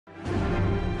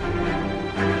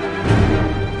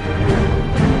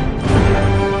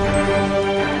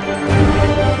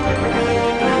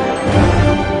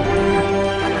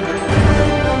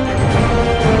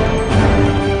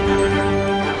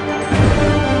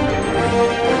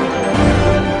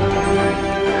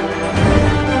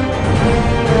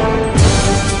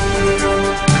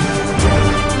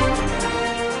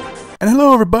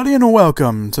everybody, and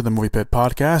welcome to the Movie Pit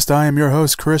Podcast. I am your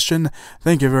host, Christian.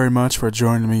 Thank you very much for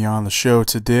joining me on the show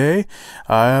today.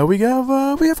 We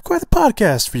have quite a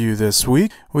podcast for you this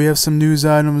week. We have some news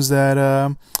items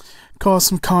that caused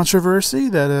some controversy,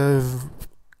 that have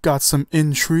got some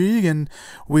intrigue, and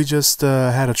we just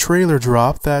had a trailer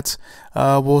drop that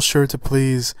will sure to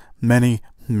please many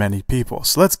people.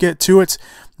 So let's get to it.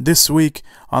 This week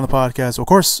on the podcast, of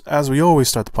course, as we always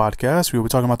start the podcast, we will be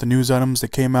talking about the news items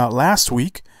that came out last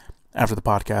week after the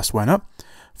podcast went up.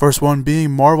 First one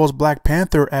being Marvel's Black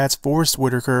Panther adds Forest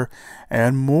Whitaker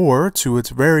and more to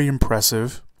its already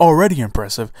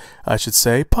impressive, I should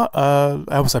say,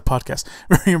 podcast,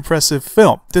 very impressive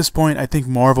film. At this point, I think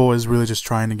Marvel is really just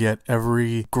trying to get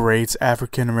every great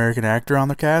African-American actor on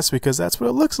the cast because that's what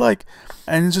it looks like,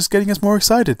 and it's just getting us more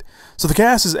excited. So the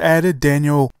cast has added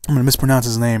Daniel, I'm going to mispronounce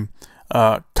his name,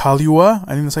 Kaluuya,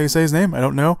 I think that's how you say his name, I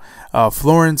don't know,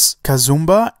 Florence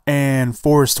Kazumba, and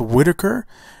Forest Whitaker.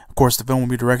 Of course, the film will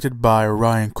be directed by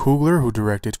Ryan Coogler, who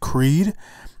directed Creed,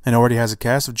 and already has a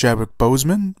cast of Chadwick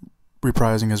Boseman,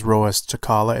 reprising his role as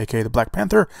T'Challa, aka the Black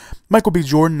Panther, Michael B.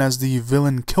 Jordan as the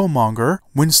villain Killmonger,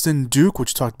 Winston Duke,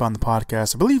 which we talked about in the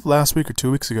podcast, I believe last week or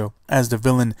 2 weeks ago, as the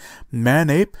villain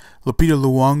Manape, Lupita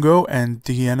Nyong'o and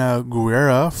Diana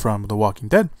Guerra from The Walking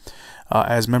Dead,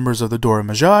 as members of the Dora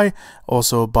Milaje,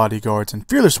 also bodyguards and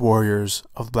fearless warriors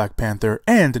of the Black Panther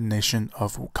and the nation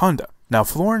of Wakanda. Now,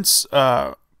 Florence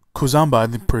Kazumba,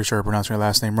 I'm pretty sure I'm pronouncing her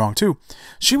last name wrong too.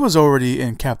 She was already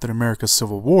in Captain America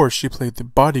Civil War. She played the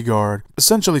bodyguard,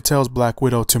 essentially tells Black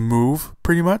Widow to move,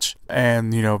 pretty much.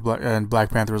 And, you know, Black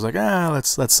Panther was like,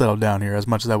 let's settle down here, as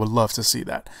much as I would love to see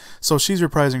that. So she's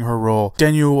reprising her role.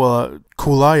 Daniel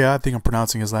Kaluuya, I think I'm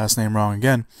pronouncing his last name wrong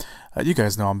again. You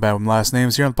guys know I'm bad with last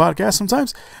names here on the podcast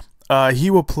sometimes. He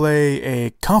will play a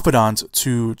confidant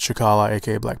to T'Challa,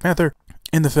 aka Black Panther,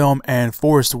 in the film, and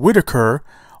Forest Whitaker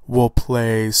will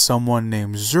play someone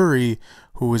named Zuri,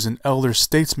 who is an elder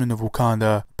statesman of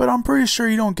Wakanda, but I'm pretty sure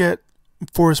you don't get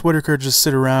Forest Whitaker just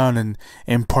sit around and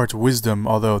impart wisdom,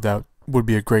 although that would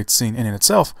be a great scene in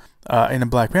itself, in a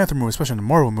Black Panther movie, especially in a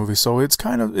Marvel movie. So it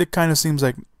kind of seems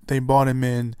like they brought him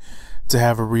in to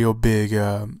have a real big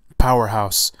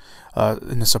powerhouse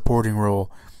in a supporting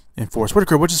role in Forest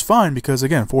Whitaker, which is fine because,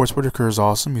 again, Forest Whitaker is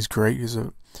awesome. He's great. He's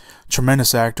a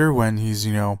tremendous actor when he's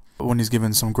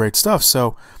given some great stuff.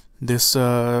 So this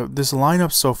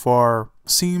lineup so far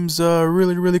seems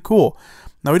really cool.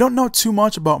 Now, we don't know too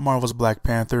much about Marvel's Black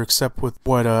Panther except with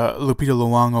what Lupita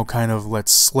Nyong'o kind of let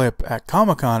slip at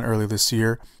Comic-Con early this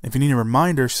year. If you need a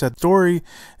reminder, she said the story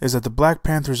is that the Black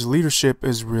Panther's leadership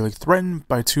is really threatened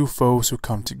by two foes who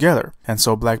come together, and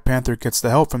so Black Panther gets the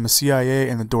help from the CIA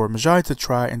and the Dora Milaje to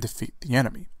try and defeat the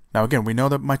enemy. Now, again, we know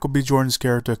that Michael B. Jordan's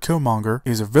character, Killmonger,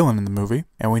 is a villain in the movie,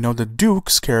 and we know that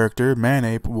Duke's character,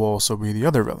 Manape, will also be the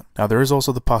other villain. Now, there is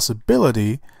also the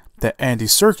possibility that Andy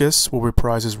Serkis will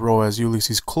reprise his role as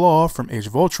Ulysses Klaue from Age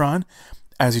of Ultron,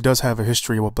 as he does have a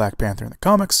history with Black Panther in the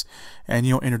comics, and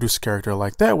introduce a character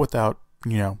like that without,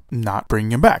 not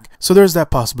bringing him back. So there's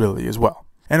that possibility as well.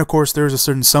 And of course, there's a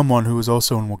certain someone who is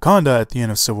also in Wakanda at the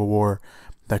end of Civil War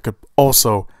that could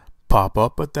also pop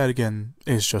up, but that again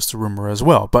is just a rumor as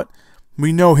well. But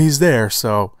we know he's there,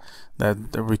 so that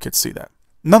we could see that.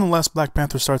 Nonetheless, Black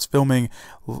Panther starts filming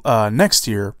next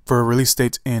year for a release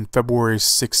date in February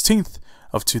 16th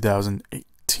of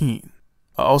 2018.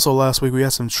 Also, last week we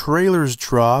had some trailers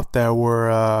drop that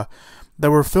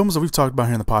were films that we've talked about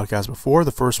here in the podcast before.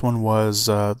 The first one was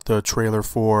the trailer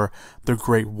for The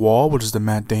Great Wall, which is the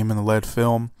Matt Damon-led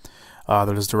film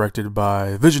that is directed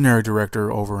by visionary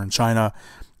director over in China,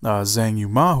 Zhang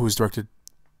Yimou, who's directed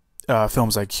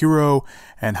films like Hero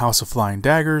and House of Flying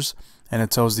Daggers. And it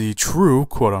tells the true,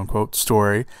 quote-unquote,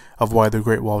 story of why the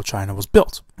Great Wall of China was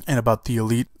built, and about the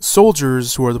elite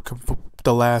soldiers who are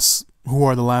the last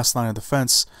line of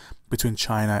defense between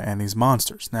China and these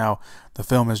monsters. Now, the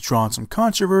film has drawn some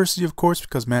controversy, of course,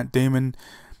 because Matt Damon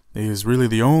is really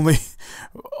the only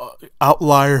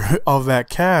outlier of that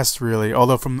cast, really.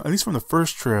 Although, at least from the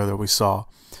first trailer that we saw,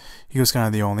 he was kind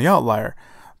of the only outlier.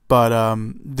 But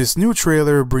this new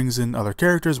trailer brings in other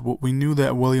characters. We knew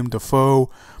that William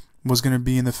Dafoe was going to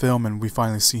be in the film, and we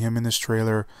finally see him in this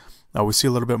trailer. We see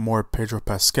a little bit more of Pedro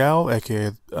Pascal,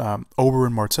 aka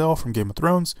Oberyn Martell from Game of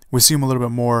Thrones. We see him a little bit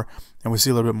more, and we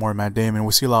see a little bit more of Matt Damon.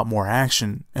 We see a lot more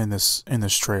action in this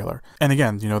trailer. And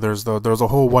again, there's a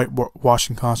whole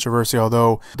whitewashing controversy.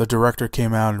 Although the director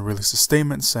came out and released a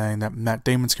statement saying that Matt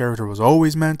Damon's character was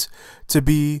always meant to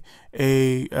be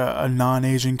a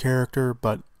non-Asian character,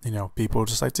 but people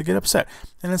just like to get upset.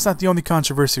 And it's not the only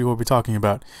controversy we'll be talking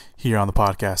about here on the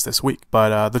podcast this week.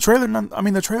 But the trailer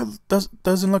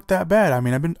doesn't look that bad.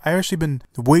 I actually been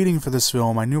waiting for this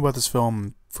film. I knew about this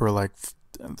film for like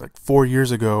 4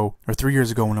 years ago or 3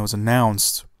 years ago when it was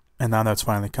announced, and now that's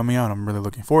finally coming out. I'm really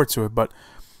looking forward to it, but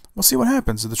we'll see what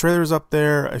happens. The trailer is up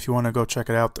there. If you want to go check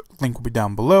it out, the link will be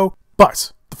down below.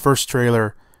 But the first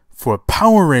trailer for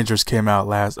Power Rangers came out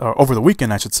over the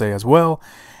weekend, I should say, as well.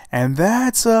 And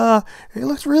that's, it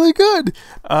looks really good.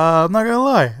 I'm not gonna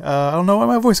lie. I don't know why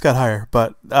my voice got higher,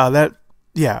 but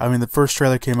the first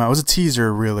trailer came out. It was a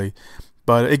teaser, really,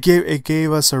 but it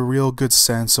gave us a real good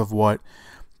sense of what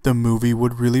the movie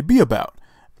would really be about,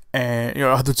 and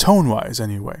the tone-wise,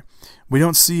 anyway. We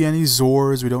don't see any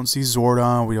Zords. We don't see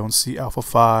Zordon. We don't see Alpha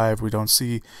 5. We don't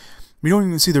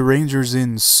even see the Rangers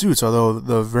in suits. Although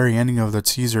the very ending of the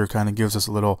teaser kind of gives us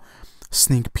a little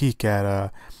sneak peek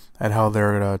at how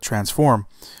they're gonna transform,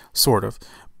 sort of.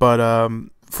 But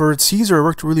for a teaser, it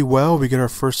worked really well. We get our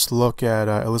first look at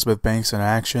Elizabeth Banks in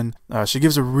action. She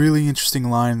gives a really interesting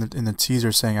line in the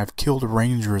teaser saying, "I've killed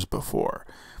Rangers before."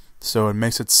 So it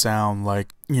makes it sound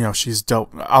like, she's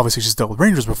dealt with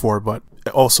Rangers before, but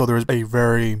also there's a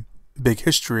very big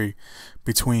history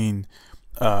between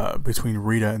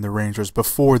Rita and the Rangers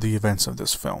before the events of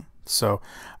this film. So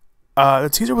the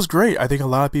teaser was great. I think a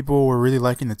lot of people were really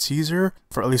liking the teaser.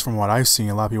 At least from what I've seen,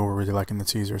 a lot of people were really liking the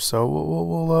teaser. So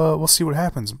we'll see what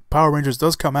happens. Power Rangers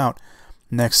does come out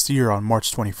next year on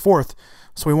March 24th,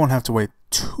 so we won't have to wait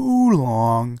too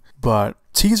long. But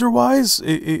teaser-wise,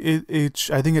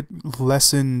 I think it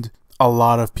lessened a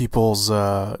lot of people's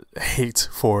hate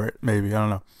for it. Maybe, I don't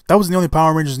know. That was the only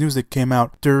Power Rangers news that came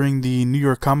out during the New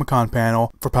York Comic-Con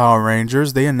panel for Power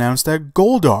Rangers. They announced that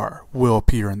Goldar will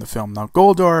appear in the film. Now,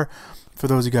 Goldar, for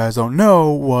those of you guys who don't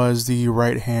know, was the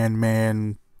right-hand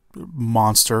man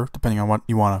monster, depending on what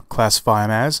you want to classify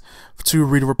him as, to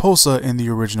Rita Repulsa in the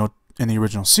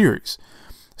original series.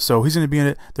 So he's going to be in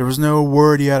it. There was no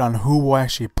word yet on who will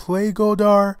actually play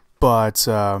Goldar, but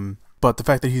the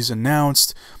fact that he's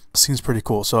announced seems pretty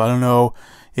cool. So I don't know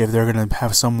if they're going to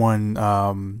have someone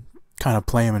kind of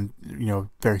play him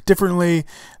very differently.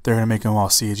 They're going to make him all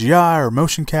CGI or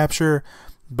motion capture,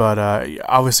 but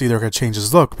obviously they're going to change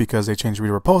his look because they changed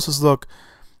Rita Repulsa's look,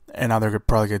 and now they're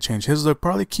probably going to change his look,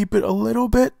 probably keep it a little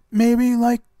bit maybe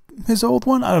like his old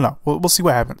one. I don't know. We'll see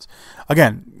what happens.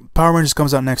 Again, Power Rangers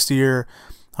comes out next year.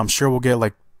 I'm sure we'll get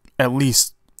like at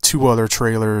least 2 other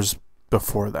trailers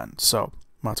before then, so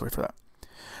we'll have to wait for that.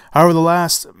 However, the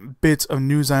last bit of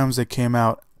news items that came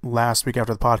out last week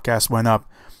after the podcast went up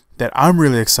that I'm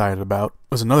really excited about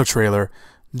was another trailer,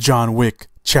 John Wick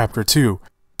Chapter 2.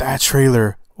 That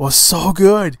trailer was so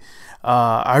good.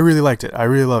 I really liked it. I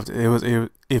really loved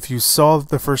it. If you saw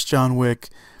the first John Wick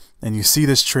and you see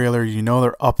this trailer,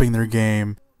 they're upping their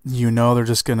game. They're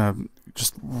just gonna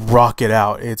rock it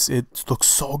out. It looks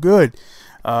so good.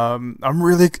 I'm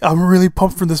really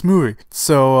pumped for this movie.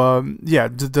 So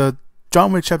the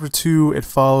John Wick Chapter 2, it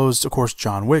follows, of course,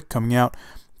 John Wick coming out.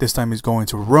 This time he's going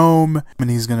to Rome, and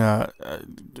he's going to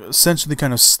essentially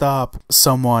kind of stop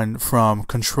someone from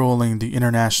controlling the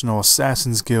International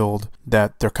Assassins Guild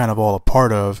that they're kind of all a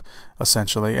part of,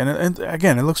 essentially. And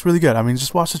again, it looks really good.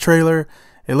 Just watch the trailer.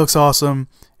 It looks awesome.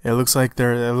 It looks like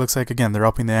again, they're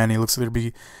upping the ante. It looks like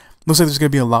there's going to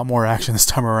be a lot more action this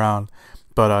time around.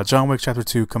 But John Wick Chapter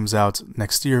 2 comes out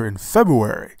next year in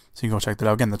February. So you can go check that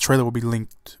out. Again, the trailer will be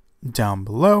linked down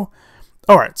below.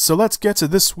 Alright, so let's get to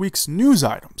this week's news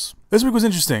items. This week was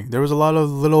interesting. There was a lot of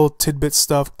little tidbit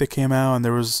stuff that came out, and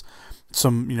there was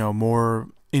some, more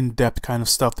in-depth kind of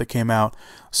stuff that came out.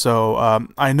 So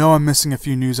I know I'm missing a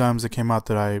few news items that came out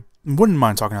that I wouldn't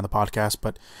mind talking on the podcast,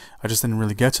 but I just didn't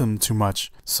really get to them too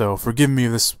much. So forgive me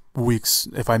this week's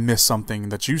if I missed something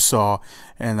that you saw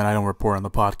and that I don't report on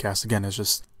the podcast. Again,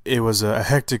 it was a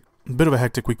bit of a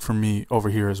hectic week for me over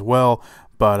here as well,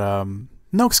 but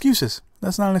no excuses.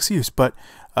 That's not an excuse, but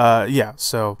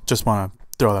so just want to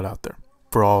throw that out there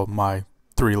for all my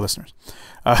 3 listeners.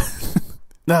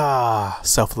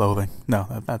 Self-loathing.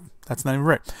 No, that's not even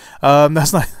right.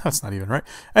 That's not even right.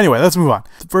 Anyway, let's move on.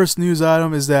 The first news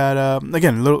item is that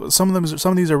again, some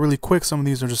of these are really quick. Some of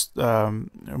these are just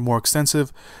more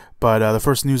extensive. But the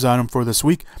first news item for this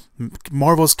week,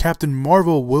 Marvel's Captain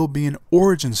Marvel will be an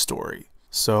origin story.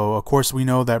 So, of course, we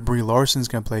know that Brie Larson's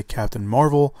going to play Captain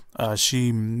Marvel.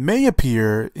 She may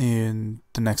appear in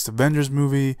the next Avengers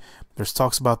movie. There's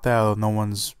talks about that. No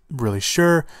one's really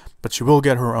sure. But she will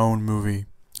get her own movie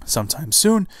sometime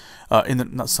soon. In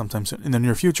the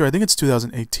near future. I think it's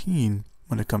 2018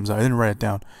 when it comes out. I didn't write it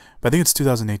down. But I think it's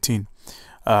 2018.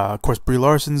 Of course, Brie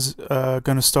Larson's going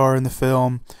to star in the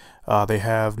film. They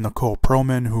have Nicole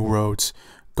Perlman, who wrote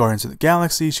Guardians of the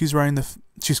Galaxy. She's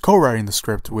co-writing the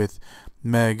script with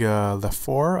Meg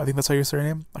Lefort. I think that's how you say her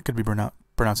name. I could be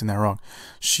pronouncing that wrong.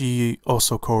 She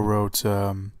also co-wrote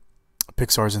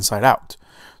Pixar's Inside Out.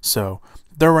 So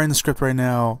they're writing the script right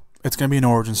now. It's going to be an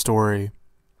origin story.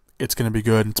 It's going to be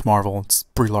good. It's Marvel. It's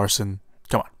Brie Larson.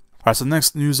 Come on. All right, so the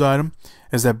next news item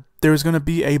is that there's going to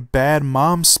be a Bad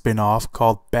Moms spin-off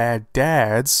called Bad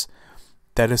Dads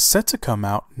that is set to come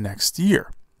out next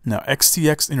year. Now,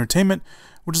 XTX Entertainment,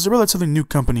 which is a relatively new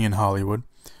company in Hollywood,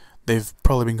 they've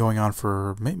probably been going on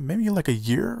for maybe like a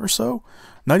year or so,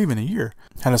 not even a year,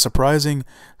 had a surprising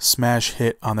smash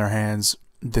hit on their hands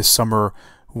this summer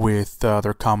with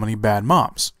their comedy Bad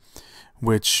Moms,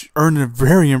 which earned a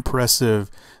very impressive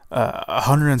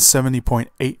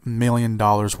 $170.8 million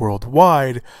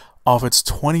worldwide off its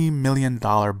 $20 million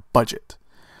budget.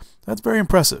 That's very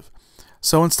impressive.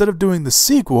 So instead of doing the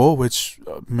sequel, which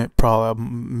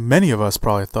many of us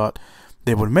probably thought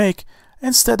they would make,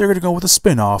 instead they're going to go with a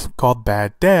spin-off called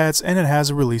Bad Dads, and it has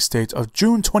a release date of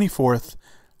June 24th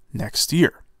next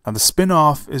year. Now the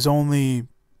spin-off is only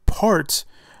part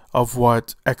of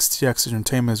what XTX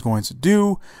Entertainment is going to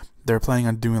do. They're planning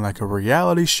on doing like a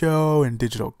reality show and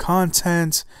digital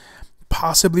content,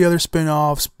 possibly other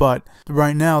spin-offs, but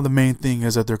right now the main thing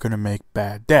is that they're going to make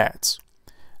Bad Dads.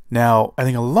 Now, I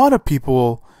think a lot of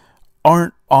people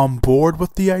aren't on board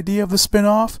with the idea of the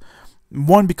spin-off.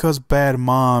 One, because Bad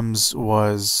Moms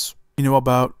was,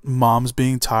 about moms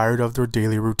being tired of their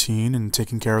daily routine and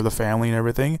taking care of the family and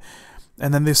everything.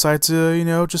 And then they decide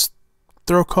to, just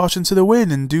throw caution to the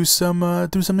wind and do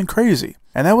something crazy.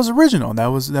 And that was original. That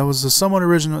was a somewhat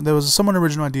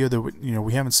original idea that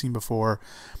we haven't seen before.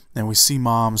 And we see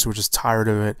moms who are just tired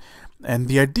of it. And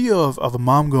the idea of a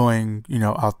mom going,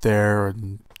 out there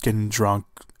and getting drunk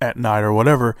at night or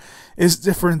whatever is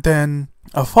different than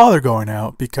a father going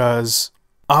out, because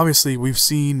obviously we've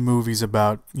seen movies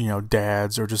about,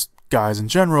 dads or just guys in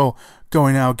general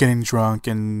going out, getting drunk,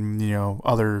 and,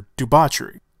 other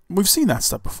debauchery. We've seen that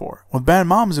stuff before. With Bad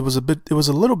Moms, it was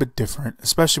a little bit different,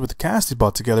 especially with the cast he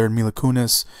brought together, Mila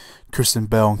Kunis, Kristen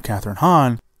Bell, and Kathryn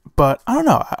Hahn. But I don't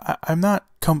know. I'm not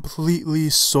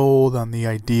completely sold on the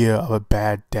idea of a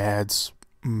Bad Dads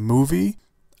movie.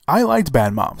 I liked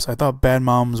Bad Moms. I thought Bad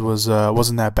Moms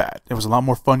wasn't that bad. It was a lot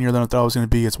more funnier than I thought it was going to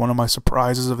be. It's one of my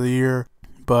surprises of the year.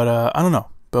 But I don't know.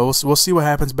 But we'll see what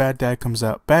happens. Bad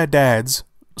Dads,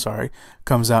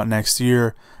 comes out next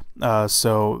year.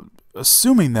 So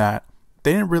assuming that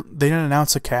they didn't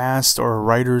announce a cast or a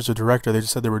writers or director, they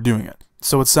just said they were doing it.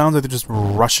 So it sounds like they're just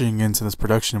rushing into this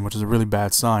production, which is a really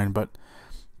bad sign. But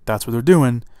that's what they're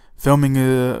doing. Filming,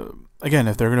 again,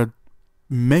 if they're gonna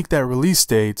make that release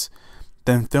date,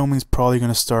 then filming's probably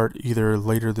going to start either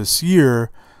later this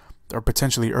year or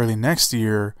potentially early next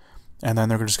year, and then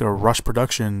they're just going to rush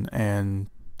production and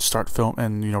start film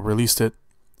and release it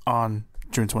on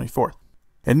June 24th.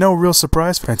 And no real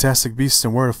surprise, Fantastic Beasts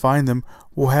and Where to Find Them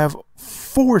will have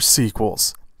 4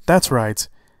 sequels. That's right,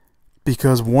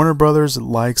 because Warner Brothers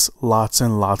likes lots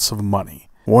and lots of money.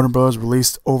 Warner Brothers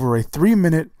released over a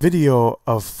 3-minute video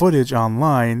of footage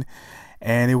online,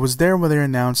 and it was there when they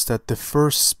announced that the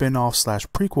first spin-off /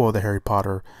 prequel of the Harry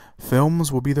Potter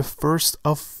films will be the first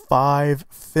of 5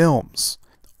 films.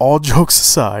 All jokes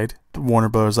aside, Warner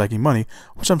Brothers liking money,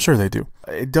 which I'm sure they do.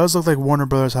 It does look like Warner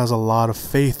Brothers has a lot of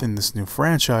faith in this new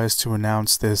franchise to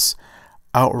announce this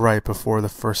outright before the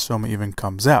first film even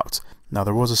comes out. Now,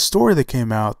 there was a story that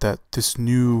came out that this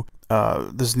new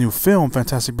film,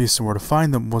 Fantastic Beasts and Where to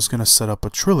Find Them, was going to set up a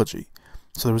trilogy.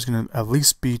 So there was going to at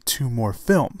least be 2 more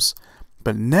films.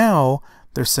 But now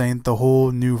they're saying the whole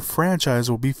new franchise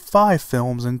will be 5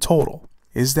 films in total.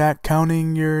 Is that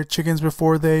counting your chickens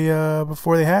before they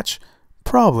hatch?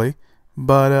 Probably.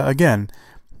 But again,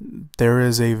 there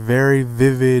is a very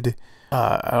vivid,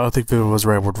 I don't think vivid was the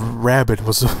right word, rabid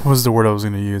was the word I was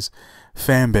going to use,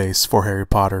 fan base for Harry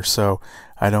Potter. So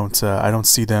I don't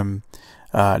see them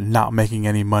not making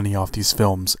any money off these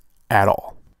films at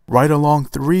all. Ride Along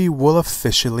 3 will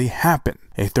officially happen.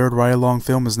 A 3rd Ride Along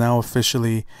film is now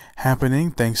officially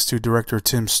happening thanks to director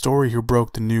Tim Story, who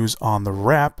broke the news on The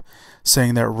Wrap,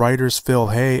 saying that writers Phil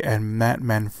Hay and Matt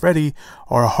Manfredi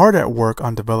are hard at work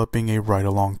on developing a Ride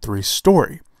Along 3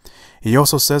 story. He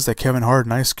also says that Kevin Hart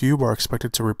and Ice Cube are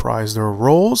expected to reprise their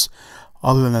roles.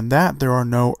 Other than that, there are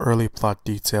no early plot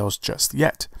details just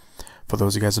yet. For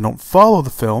those of you guys that don't follow the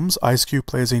films, Ice Cube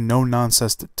plays a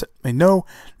no-nonsense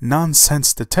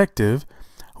detective,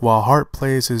 while Hart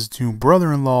plays his new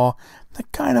brother-in-law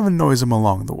that kind of annoys him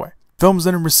along the way. Films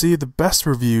didn't receive the best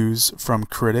reviews from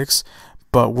critics,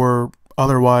 but were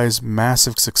otherwise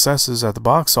massive successes at the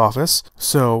box office.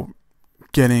 So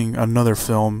getting another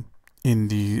film in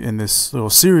this little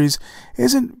series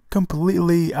isn't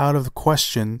completely out of the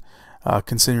question,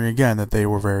 considering again that they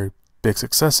were very big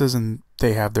successes and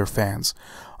they have their fans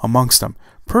amongst them.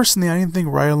 Personally, I didn't think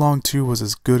Ride Along 2 was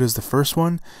as good as the first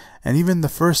one, and even the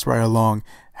first Ride Along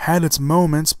had its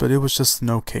moments, but it was just an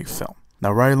okay film.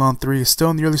 Now, Ride Along 3 is still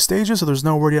in the early stages, so there's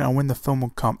no word yet on when the film will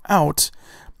come out,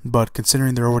 but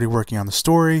considering they're already working on the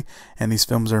story, and these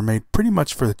films are made pretty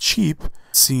much for the cheap,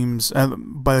 seems,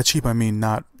 by the cheap I mean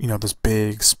not, this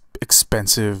big,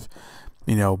 expensive,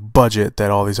 budget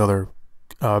that all these other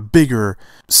bigger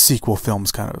sequel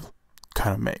films kind of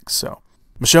make. So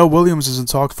Michelle Williams is in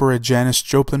talk for a Janis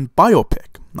Joplin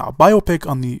biopic. Now, a biopic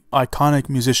on the iconic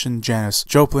musician Janis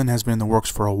Joplin has been in the works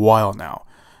for a while now,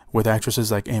 with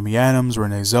actresses like Amy Adams,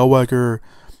 Renee Zellweger,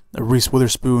 Reese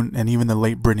Witherspoon, and even the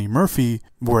late Brittany Murphy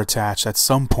were attached at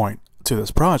some point to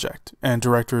this project. And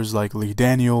directors like Lee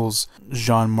Daniels,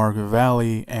 Jean-Marc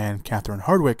Vallée, and Catherine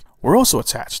Hardwicke were also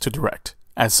attached to direct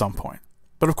at some point.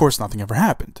 But of course, nothing ever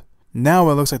happened. Now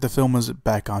it looks like the film is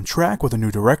back on track with a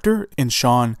new director in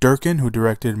Sean Durkin, who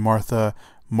directed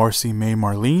Marcy May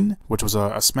Marlene, which was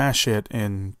a smash hit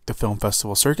in the film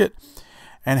festival circuit,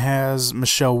 and has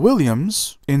Michelle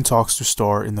Williams in talks to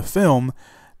star in the film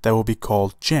that will be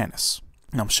called Janis.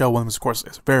 Now, Michelle Williams, of course,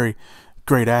 is a very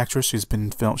great actress. She's going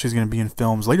to be in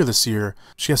films later this year.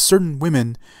 She has Certain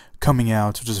Women coming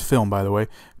out, which is a film, by the way,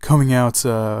 coming out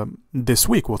this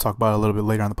week. We'll talk about it a little bit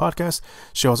later on the podcast.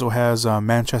 She also has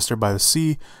Manchester by the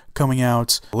Sea coming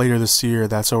out later this year.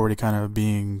 That's already kind of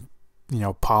being,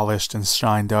 polished and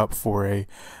shined up for a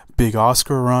big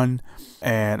Oscar run,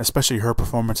 and especially her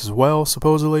performance as well,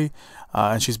 supposedly.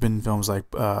 And she's been in films like,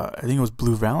 I think it was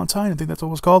Blue Valentine, I think that's what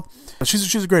it was called. But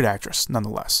she's a great actress,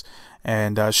 nonetheless.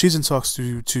 And she's in talks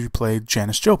to play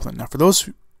Janis Joplin. Now, for those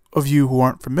of you who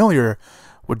aren't familiar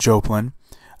with Joplin,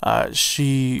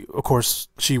 she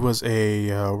was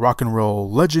a rock and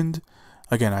roll legend.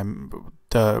 Again,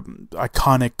 the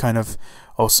iconic kind of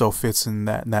also fits in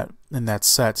that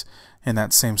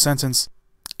same sentence.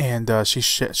 And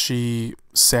she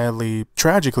sadly,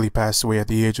 tragically passed away at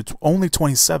the age of only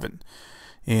 27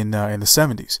 in the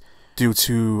 70s due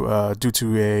to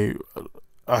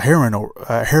a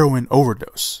heroin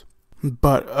overdose.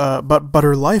 But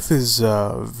her life is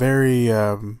very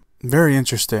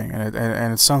interesting,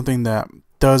 and it's something that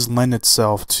does lend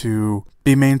itself to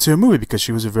be made into a movie because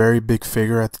she was a very big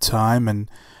figure at the time, and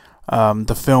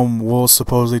the film will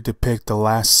supposedly depict the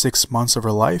last 6 months of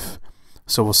her life.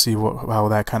 So we'll see how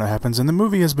that kind of happens. And the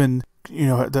movie has been,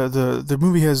 the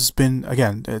movie has been,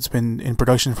 again, it's been in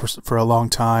production for a long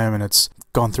time, and it's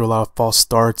gone through a lot of false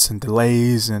starts and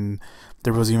delays, and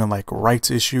there was even like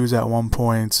rights issues at one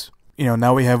point.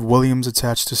 Now we have Williams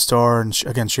attached to star, and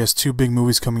she has 2 big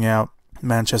movies coming out.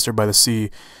 Manchester by the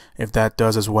Sea, if that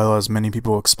does as well as many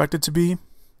people expect it to be,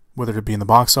 whether it be in the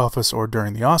box office or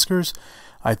during the Oscars,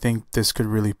 I think this could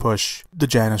really push the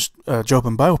Janis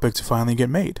Joplin biopic to finally get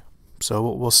made.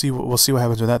 So we'll see what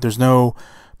happens with that. There's no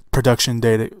production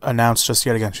date announced just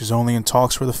yet. Again, she's only in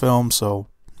talks for the film, so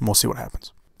we'll see what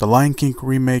happens. The Lion King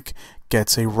remake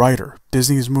gets a writer.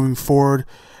 Disney is moving forward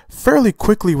fairly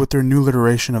quickly with their new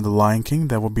iteration of The Lion King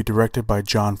that will be directed by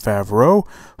Jon Favreau,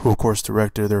 who of course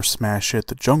directed their smash hit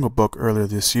The Jungle Book earlier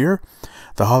this year.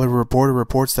 The Hollywood Reporter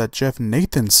reports that Jeff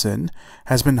Nathanson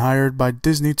has been hired by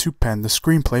Disney to pen the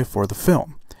screenplay for the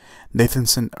film.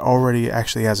 Nathanson already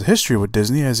actually has a history with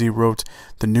Disney, as he wrote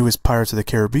the newest Pirates of the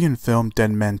Caribbean film,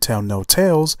 Dead Men Tell No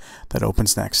Tales, that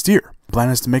opens next year. The plan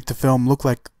is to make the film look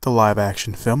like the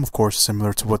live-action film, of course,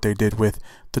 similar to what they did with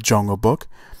The Jungle Book.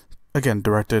 Again,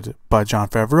 directed by Jon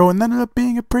Favreau, and ended up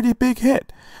being a pretty big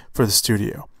hit for the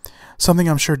studio. Something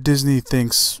I'm sure Disney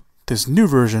thinks this new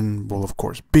version will, of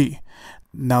course, be.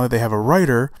 Now that they have a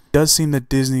writer, it does seem that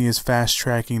Disney is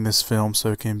fast-tracking this film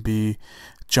so it can be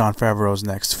Jon Favreau's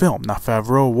next film. Now,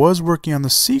 Favreau was working on the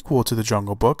sequel to The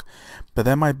Jungle Book, but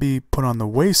that might be put on the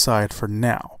wayside for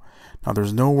now. Now,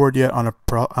 there's no word yet on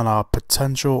a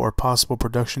potential or possible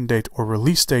production date or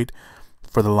release date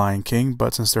for The Lion King,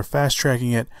 but since they're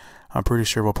fast-tracking it, I'm pretty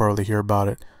sure we'll probably hear about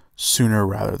it sooner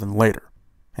rather than later.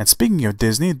 And speaking of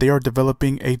Disney, they are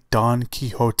developing a Don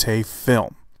Quixote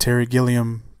film. Terry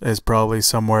Gilliam is probably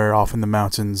somewhere off in the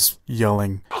mountains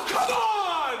yelling,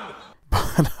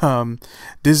 but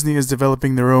Disney is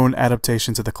developing their own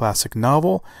adaptation to the classic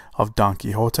novel of Don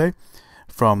Quixote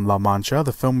from La Mancha.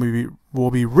 The film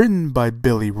will be written by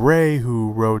Billy Ray,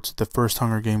 who wrote the first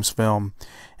Hunger Games film,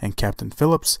 and Captain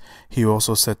Phillips. He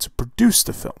also set to produce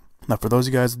the film. Now, for those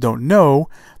of you guys that don't know,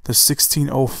 the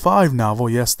 1605 novel,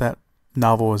 yes, that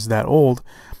novel is that old,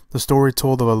 The story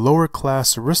told of a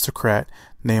lower-class aristocrat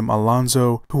named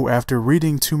Alonzo who, after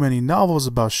reading too many novels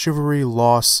about chivalry,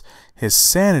 lost his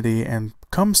sanity and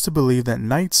comes to believe that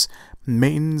knights,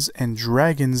 maidens, and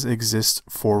dragons exist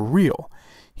for real.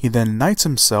 He then knights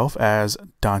himself as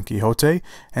Don Quixote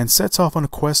and sets off on a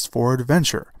quest for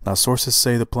adventure. Now, sources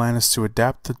say the plan is to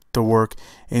adapt the work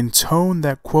in tone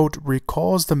that, quote,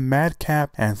 recalls the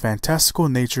madcap and fantastical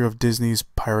nature of Disney's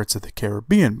Pirates of the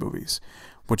Caribbean movies,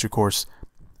 which, of course,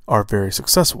 are very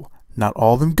successful. Not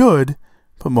all of them good,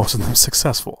 but most of them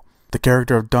successful. The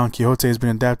character of Don Quixote has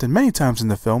been adapted many times in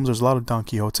the films. There's a lot of Don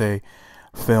Quixote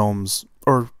films,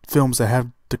 or films that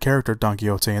have the character of Don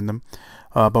Quixote in them.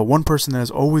 But one person that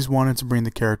has always wanted to bring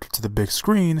the character to the big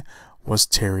screen was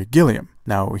Terry Gilliam.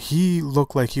 Now, he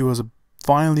looked like he was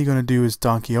finally going to do his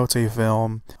Don Quixote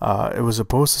film. It was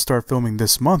supposed to start filming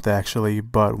this month, actually,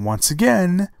 but once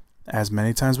again, as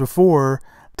many times before,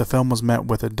 the film was met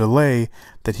with a delay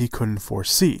that he couldn't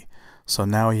foresee. So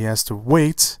now he has to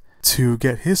wait to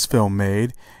get his film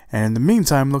made, and in the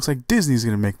meantime, it looks like Disney's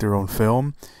going to make their own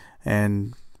film,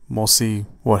 and we'll see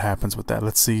what happens with that.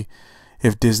 Let's see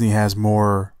if Disney has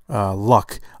more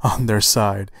luck on their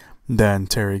side than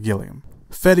Terry Gilliam.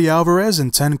 Fede Alvarez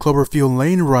and 10 Cloverfield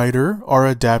Lane writer are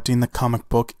adapting the comic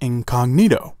book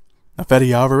Incognito. Now,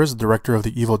 Fede Alvarez, the director of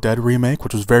the Evil Dead remake,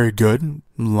 which was very good.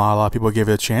 A lot of people gave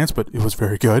it a chance, but it was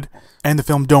very good. And the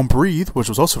film Don't Breathe, which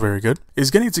was also very good,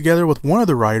 is getting together with one of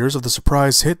the writers of the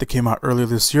surprise hit that came out earlier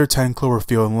this year, 10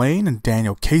 Cloverfield Lane, and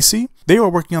Daniel Casey. They are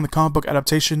working on the comic book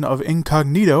adaptation of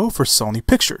Incognito for Sony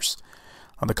Pictures.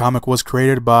 The comic was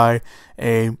created by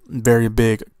a very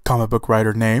big comic book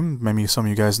writer named, maybe some of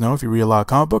you guys know if you read a lot of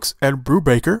comic books, Ed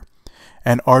Brubaker,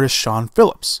 and artist Sean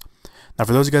Phillips. Now,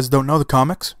 for those of you guys who don't know the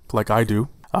comics, like I do,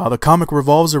 the comic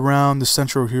revolves around the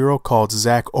central hero called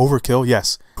Zack Overkill,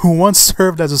 yes, who once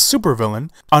served as a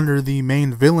supervillain under the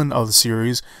main villain of the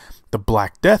series, the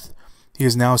Black Death. He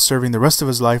is now serving the rest of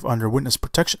his life under the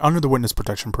Witness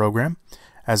Protection Program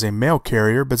as a mail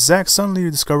carrier, but Zack suddenly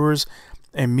discovers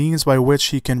a means by which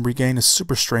he can regain his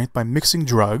super strength by mixing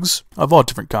drugs of all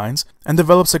different kinds, and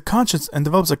develops a conscience and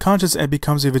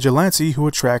becomes a vigilante who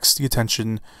attracts the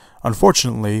attention,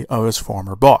 unfortunately, of his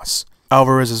former boss.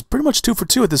 Alvarez is pretty much 2 for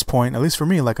 2 at this point, at least for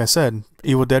me. Like I said,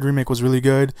 Evil Dead remake was really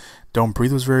good, Don't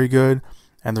Breathe was very good,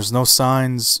 and there's no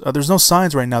signs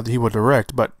right now that he will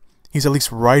direct, but he's at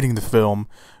least writing the film,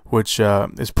 which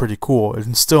is pretty cool.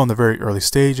 It's still in the very early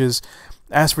stages.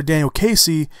 As for Daniel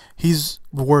Casey, he's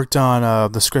worked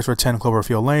on the script for 10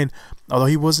 Cloverfield Lane, although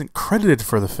he wasn't credited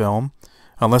for the film,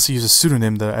 unless he used a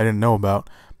pseudonym that I didn't know about.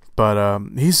 But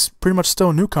he's pretty much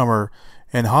still a newcomer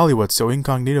in Hollywood, so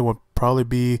Incognito will probably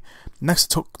be,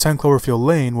 next to 10 Cloverfield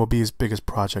Lane, will be his biggest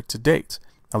project to date.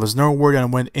 Now, there's no word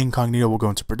on when Incognito will go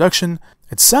into production.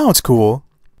 It sounds cool,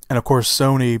 and of course,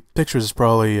 Sony Pictures is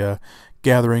probably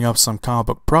gathering up some comic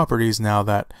book properties now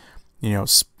that,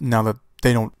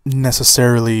 they don't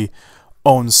necessarily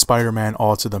own Spider-Man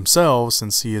all to themselves,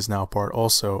 since he is now part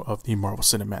also of the Marvel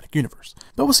Cinematic Universe.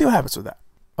 But we'll see what happens with that.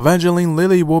 Evangeline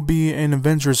Lilly will be in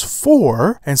Avengers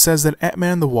 4 and says that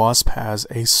Ant-Man and the Wasp has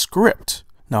a script.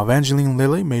 Now, Evangeline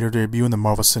Lilly made her debut in the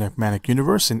Marvel Cinematic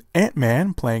Universe in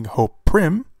Ant-Man, playing Hope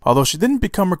Pym. Although she didn't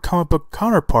become her comic book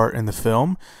counterpart in the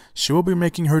film, she will be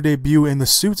making her debut in the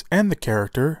suit and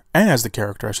as the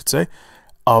character, I should say,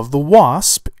 of the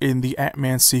Wasp in the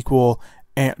Ant-Man sequel,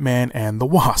 Ant-Man and the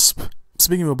Wasp.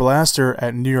 Speaking of a blaster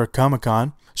at New York Comic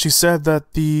Con, she said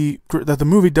that the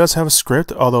movie does have a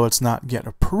script, although it's not yet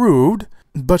approved.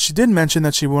 But she did mention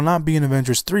that she will not be in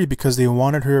Avengers 3 because they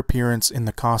wanted her appearance in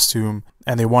the costume,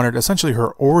 and they wanted essentially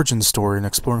her origin story and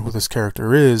exploring who this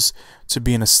character is to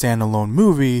be in a standalone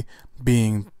movie,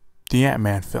 being the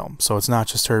Ant-Man film. So it's not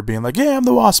just her being like, yeah, I'm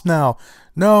the Wasp now.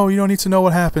 No, you don't need to know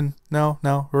what happened. No,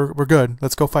 we're good.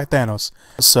 Let's go fight Thanos.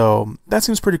 So that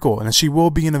seems pretty cool. And she will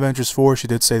be in Avengers 4. She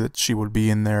did say that she would be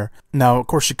in there. Now, of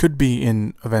course, she could be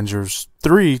in Avengers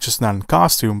 3, just not in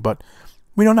costume, but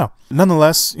we don't know.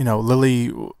 Nonetheless,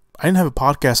 Lilly, I didn't have a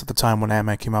podcast at the time when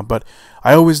Ant-Man came out, but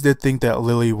I always did think that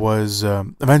Lilly was,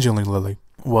 Evangeline Lilly,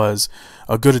 was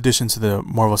a good addition to the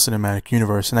Marvel Cinematic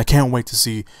Universe. And I can't wait to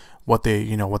see what they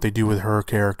do with her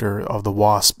character of the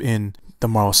Wasp in the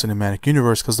Marvel Cinematic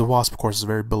Universe, because the Wasp, of course, is a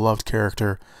very beloved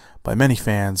character by many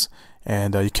fans,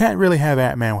 and you can't really have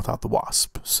Ant-Man without the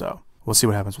Wasp, so we'll see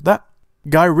what happens with that.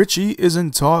 Guy Ritchie is in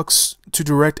talks to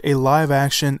direct a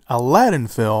live-action Aladdin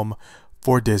film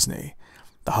for Disney.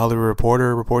 The Hollywood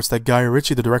Reporter reports that Guy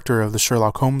Ritchie, the director of the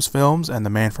Sherlock Holmes films and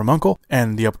The Man from U.N.C.L.E.,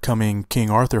 and the upcoming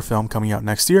King Arthur film coming out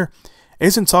next year,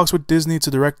 is in talks with Disney to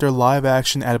direct their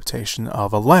live-action adaptation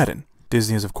of Aladdin.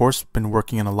 Disney has, of course, been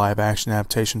working on a live-action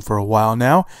adaptation for a while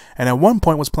now, and at one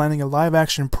point was planning a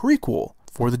live-action prequel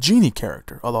for the Genie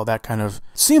character, although that kind of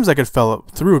seems like it fell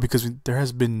through because there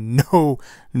has been no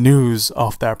news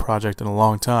off that project in a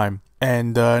long time.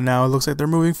 And now it looks like they're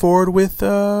moving forward with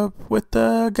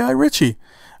Guy Ritchie,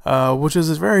 which is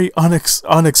a very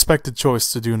unexpected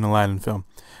choice to do an Aladdin film.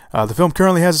 The film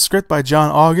currently has a script by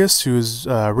John August, who has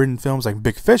written films like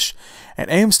Big Fish, and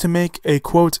aims to make a,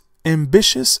 quote,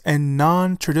 ambitious and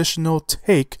non-traditional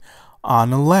take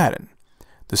on Aladdin.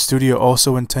 The studio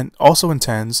also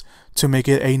intends to make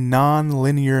it a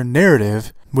non-linear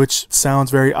narrative, which sounds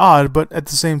very odd, but at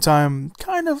the same time,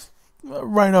 kind of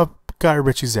right up Guy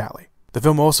Ritchie's alley. The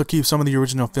film will also keep some of the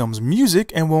original film's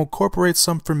music and will incorporate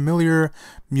some familiar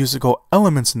musical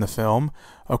elements in the film.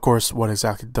 Of course, what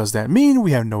exactly does that mean?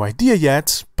 We have no idea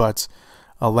yet, but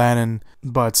Aladdin.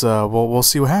 But we'll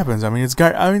see what happens. I mean,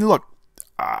 look,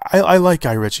 I like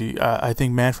Guy Ritchie. I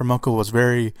think Man from U.N.C.L.E. was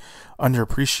very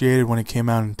underappreciated when it came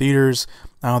out in theaters.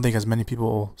 I don't think as many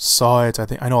people saw it.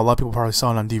 I know a lot of people probably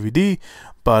saw it on DVD,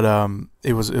 but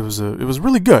it was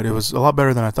really good. It was a lot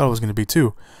better than I thought it was going to be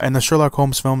too. And the Sherlock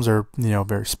Holmes films are,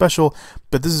 very special.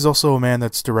 But this is also a man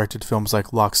that's directed films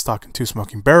like Lock, Stock, and Two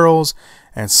Smoking Barrels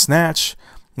and Snatch,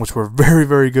 which were very,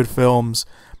 very good films.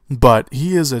 But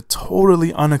he is a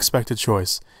totally unexpected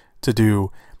choice to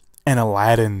do an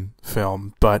Aladdin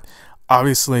film. But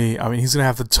obviously, I mean, he's going to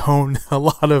have to tone a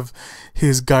lot of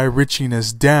his Guy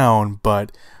Ritchie-ness down,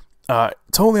 but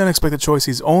totally unexpected choice.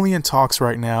 He's only in talks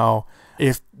right now.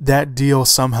 If that deal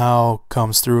somehow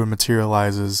comes through and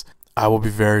materializes, I will be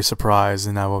very surprised,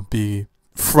 and I will be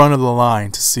front of the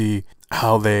line to see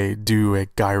how they do a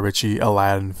Guy Ritchie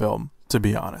Aladdin film, to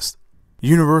be honest.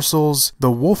 Universal's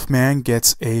The Wolfman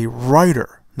gets a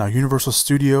writer. Now, Universal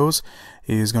Studios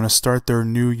is going to start their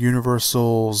new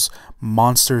Universal's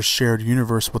Monsters Shared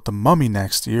Universe with The Mummy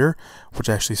next year, which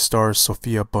actually stars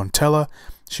Sofia Boutella.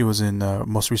 She was in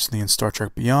most recently in Star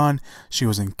Trek Beyond. She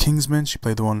was in Kingsman. She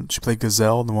played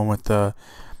Gazelle, the one with the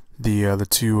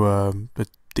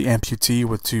amputee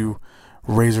with two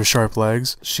razor sharp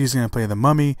legs. She's going to play the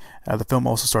Mummy. The film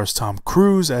also stars Tom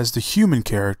Cruise as the human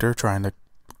character, trying to,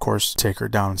 of course, take her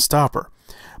down and stop her.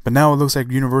 But now it looks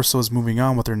like Universal is moving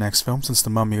on with their next film since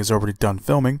The Mummy is already done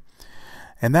filming.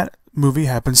 And that movie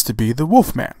happens to be The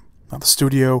Wolfman. Now the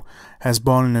studio has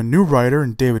brought in a new writer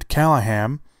in David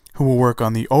Callahan, who will work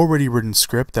on the already written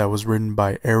script that was written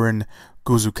by Aaron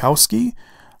Guzikowski.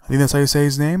 I think that's how you say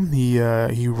his name.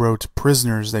 He wrote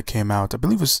Prisoners that came out,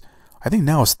 I think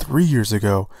now it's 3 years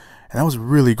ago. And that was a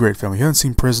really great film. If you haven't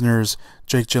seen Prisoners,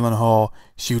 Jake Gyllenhaal,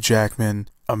 Hugh Jackman,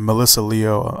 Melissa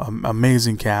Leo,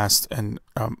 amazing cast, and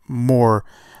more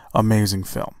amazing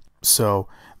film. So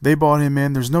they brought him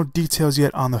in. There's no details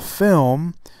yet on the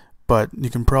film, but you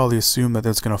can probably assume that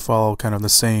it's going to follow kind of the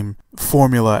same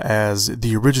formula as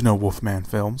the original Wolfman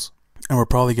films. And we'll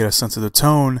probably get a sense of the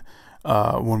tone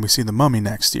when we see The Mummy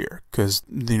next year, because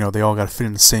they all got to fit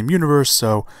in the same universe,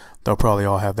 so they'll probably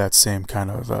all have that same kind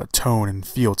of tone and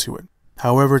feel to it.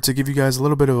 However, to give you guys a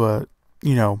little bit of a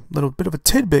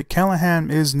tidbit,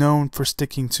 Callahan is known for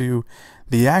sticking to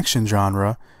the action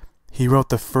genre. He wrote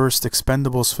the first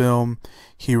Expendables film.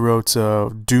 He wrote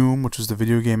Doom, which was the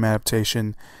video game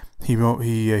adaptation. He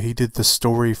did the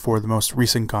story for the most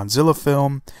recent Godzilla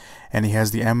film, and he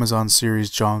has the Amazon series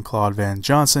Jean-Claude Van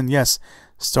Johnson. Yes,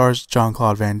 stars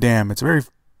Jean-Claude Van Damme. It's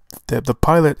the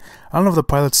pilot. I don't know if the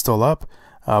pilot's still up,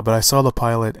 but I saw the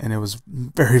pilot and it was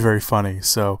very, very funny.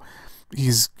 So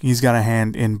he's got a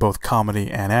hand in both comedy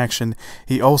and action.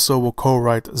 He also will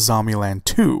co-write Zombieland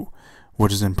 2,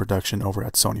 which is in production over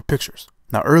at Sony Pictures.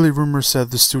 Now, early rumors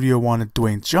said the studio wanted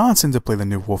Dwayne Johnson to play the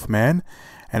new Wolfman,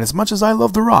 and as much as I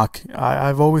love The Rock,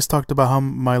 I've always talked about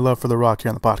my love for The Rock here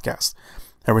on the podcast.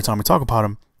 Every time we talk about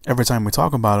him,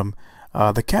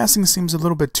 the casting seems a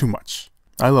little bit too much.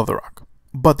 I love The Rock.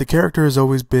 But the character has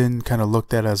always been kind of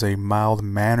looked at as a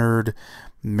mild-mannered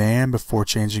man before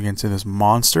changing into this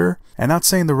monster. And not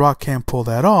saying The Rock can't pull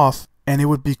that off, and it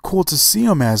would be cool to see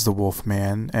him as the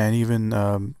Wolfman, and even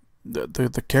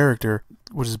the character,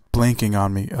 which is blanking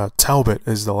on me, Talbot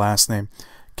is the last name.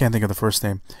 Can't think of the first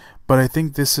name. But I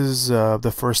think this is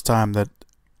the first time that,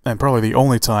 and probably the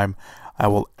only time, I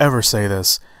will ever say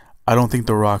this. I don't think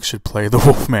The Rock should play the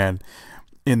Wolfman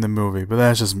in the movie, but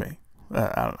that's just me.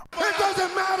 I don't know. It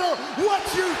doesn't matter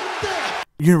what you think!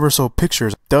 Universal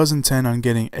Pictures does intend on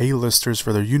getting A-listers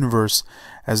for their universe,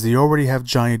 as they already have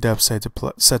Johnny Depp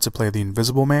set to play the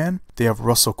Invisible Man. They have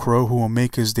Russell Crowe, who will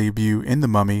make his debut in The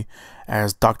Mummy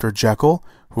as Dr. Jekyll,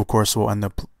 who of course will end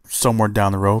up somewhere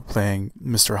down the road playing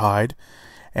Mr. Hyde.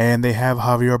 And they have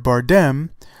Javier Bardem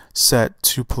set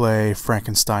to play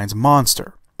Frankenstein's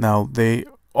monster. Now, they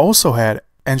also had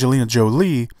Angelina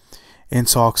Jolie in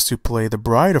talks to play the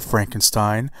bride of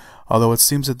Frankenstein, although it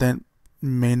seems that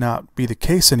may not be the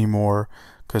case anymore,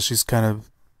 because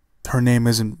her name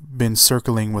hasn't been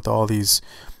circling with all these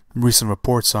recent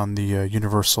reports on the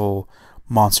Universal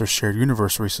Monster Shared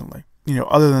Universe recently.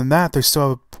 Other than that, they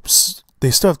still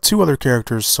have two other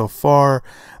characters so far.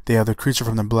 They have the creature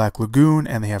from the Black Lagoon,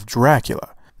 and they have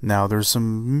Dracula. Now, there's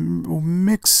some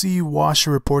mixy-washy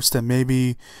reports that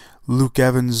maybe Luke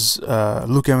Evans'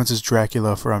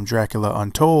 Dracula from Dracula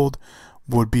Untold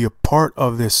would be a part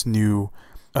of this new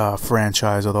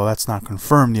franchise, although that's not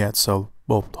confirmed yet, so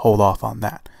we'll hold off on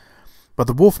that. But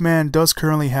The Wolfman does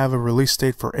currently have a release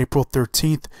date for April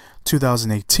 13th,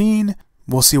 2018.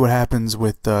 We'll see what happens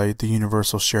with the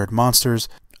Universal Shared Monsters.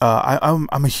 I'm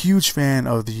a huge fan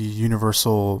of the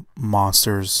Universal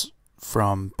Monsters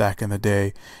from back in the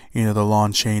day. The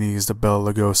Lon Chaneys, the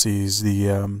Bela Lugosi's,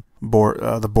 the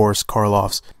Boris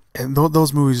Karloffs. And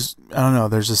those movies, I don't know,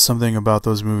 there's just something about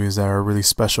those movies that are really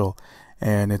special.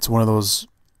 And it's one of those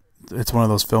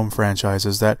film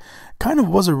franchises that kind of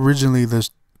was originally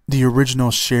the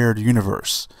original shared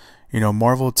universe.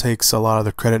 Marvel takes a lot of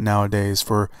the credit nowadays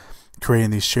for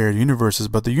creating these shared universes,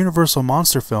 but the Universal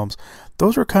monster films,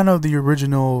 those were kind of the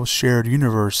original shared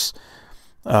universe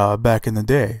back in the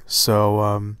day.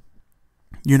 So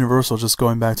Universal just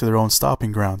going back to their own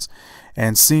stopping grounds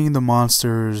and seeing the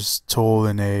monsters told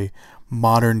in a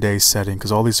modern day setting,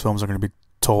 because all these films are going to be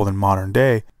told in modern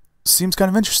day, seems kind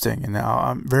of interesting. And now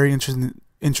I'm very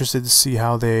interested to see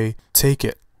how they take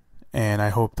it. And I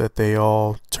hope that they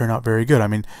all turn out very good. I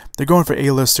mean, they're going for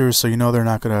A-listers, so they're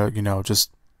not going to,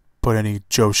 just put any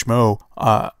Joe Schmo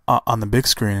on the big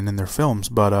screen and in their films.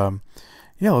 But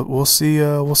yeah, we'll see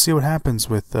what happens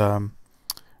with the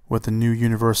new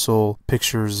Universal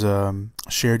Pictures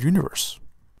shared universe.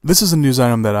 This is a news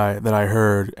item that I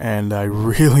heard, and I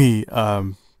really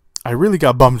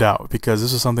got bummed out, because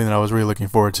this is something that I was really looking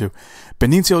forward to.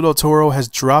 Benicio del Toro has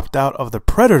dropped out of The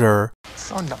Predator.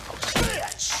 Son of a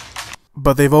bitch.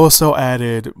 But they've also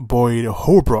added Boyd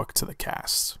Holbrook to the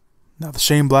cast. Now, the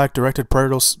Shane Black directed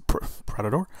Predator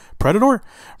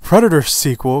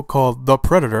sequel called The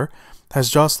Predator has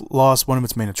just lost one of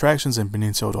its main attractions in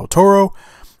Benicio del Toro.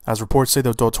 As reports say,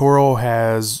 that Del Toro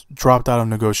has dropped out of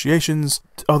negotiations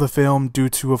of the film due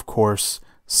to, of course,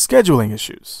 scheduling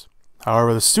issues.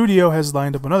 However, the studio has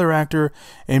lined up another actor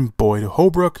in Boyd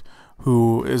Holbrook,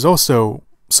 who is also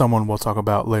someone we'll talk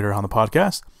about later on the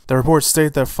podcast. The reports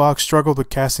state that Fox struggled with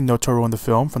casting Del Toro in the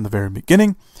film from the very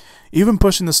beginning, even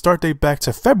pushing the start date back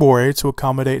to February to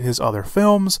accommodate his other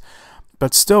films,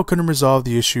 but still couldn't resolve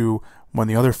the issue when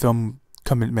the other film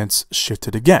commitments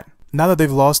shifted again. Now that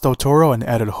they've lost Del Toro and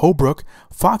added Holbrook,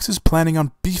 Fox is planning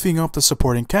on beefing up the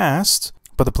supporting cast,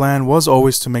 but the plan was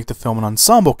always to make the film an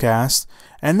ensemble cast,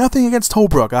 and nothing against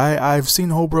Holbrook. I've seen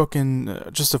Holbrook in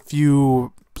just a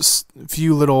few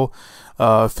little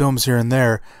films here and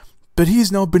there, but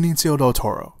he's no Benicio del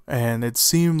Toro. And it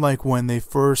seemed like when they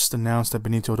first announced that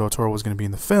Benicio del Toro was going to be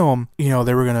in the film, they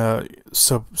were going to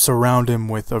surround him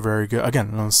with a very good,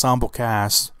 again, an ensemble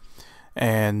cast.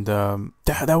 And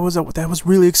that was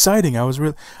really exciting. I was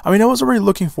already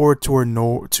looking forward to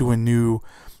a new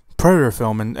Predator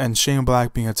film, and Shane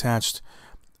Black being attached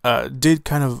did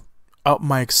kind of up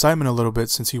my excitement a little bit,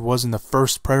 since he was in the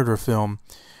first Predator film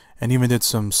and even did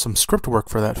some script work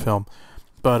for that film.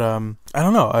 But I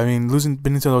don't know. I mean, losing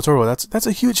Benicio del Toro, that's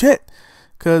a huge hit,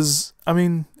 because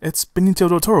it's Benicio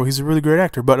del Toro. He's a really great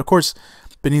actor. But of course,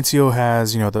 Benicio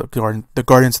has the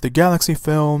Guardians of the Galaxy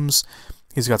films.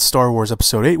 He's got Star Wars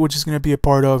Episode 8, which he's going to be a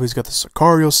part of. He's got the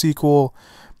Sicario sequel,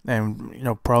 and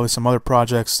probably some other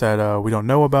projects that we don't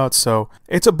know about. So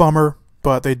it's a bummer,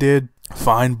 but they did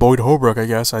find Boyd Holbrook, I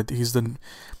guess. He's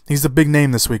the big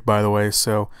name this week, by the way.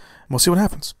 So we'll see what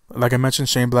happens. Like I mentioned,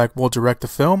 Shane Black will direct the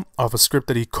film off a script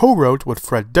that he co-wrote with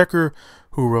Fred Decker,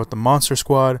 who wrote The Monster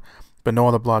Squad, but no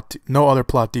other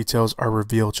plot details are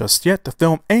revealed just yet. The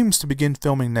film aims to begin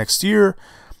filming next year,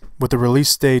 with the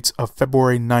release date of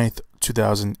February 9th,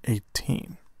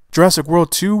 2018. Jurassic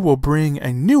World 2 will bring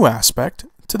a new aspect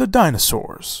to the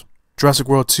dinosaurs. Jurassic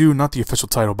World 2, not the official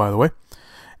title by the way,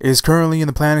 is currently in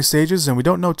the planning stages, and we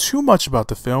don't know too much about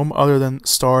the film other than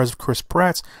stars Chris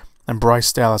Pratt and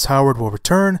Bryce Dallas Howard will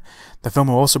return. The film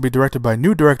will also be directed by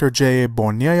new director Jay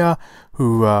Bonilla,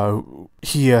 who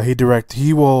he has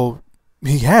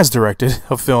directed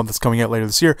a film that's coming out later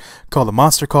this year called The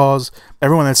Monster Calls.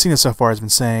 Everyone that's seen it so far has been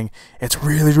saying it's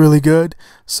really, really good.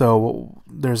 So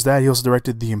there's that. He also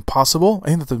directed The Impossible.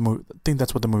 I think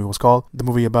that's what the movie was called. The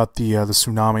movie about the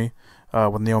tsunami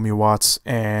with Naomi Watts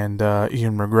and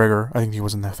Ian McGregor. I think he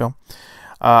was in that film.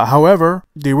 However,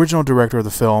 the original director of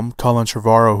the film, Colin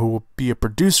Trevorrow, who will be a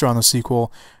producer on the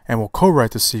sequel and will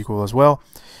co-write the sequel as well,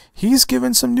 he's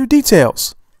given some new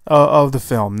details of the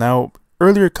film. Now,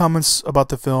 earlier comments about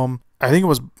the film, I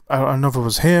don't know if it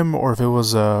was him or if it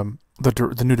was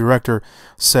the new director,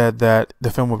 said that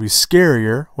the film would be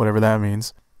scarier, whatever that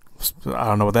means. I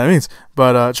don't know what that means.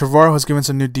 But Trevorrow has given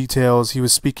some new details. He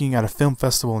was speaking at a film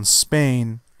festival in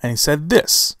Spain, and he said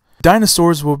this: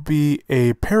 "Dinosaurs will be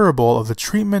a parable of the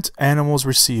treatment animals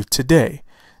receive today.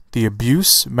 The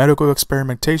abuse, medical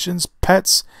experimentations,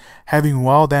 pets, having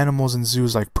wild animals in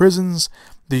zoos like prisons,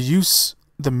 the use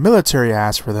the military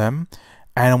has for them,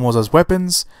 animals as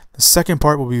weapons. The second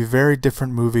part will be a very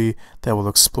different movie that will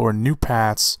explore new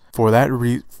paths. For that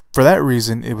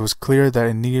reason, it was clear that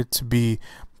it needed to be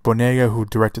Bonega who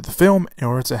directed the film in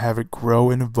order to have it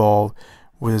grow and evolve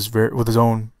with his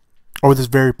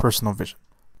very personal vision."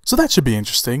 So that should be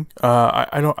interesting.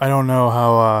 I don't know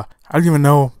how. I don't even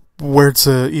know where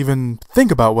to even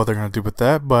think about what they're gonna do with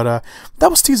that. But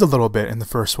that was teased a little bit in the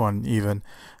first one. Even,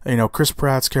 Chris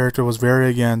Pratt's character was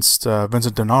very against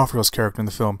Vincent D'Onofrio's character in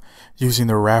the film, using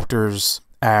the raptors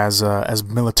as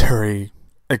military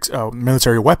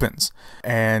weapons.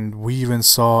 And we even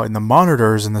saw in the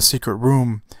monitors in the secret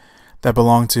room that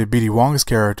belonged to B.D. Wong's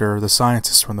character, the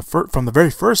scientist from the very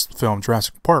first film,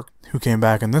 Jurassic Park, who came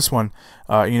back in this one.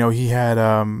 He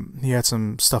had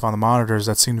some stuff on the monitors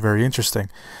that seemed very interesting.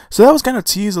 So that was kind of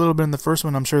teased a little bit in the first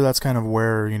one. I'm sure that's kind of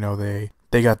where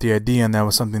they got the idea, and that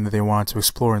was something that they wanted to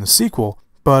explore in the sequel.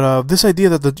 But this idea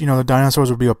that the dinosaurs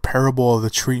would be a parable of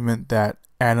the treatment that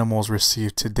animals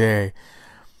receive today,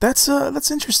 that's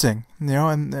interesting,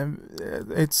 and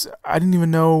it's, I didn't even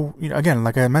know, again,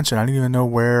 like I mentioned, I didn't even know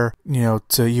where,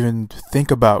 to even think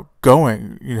about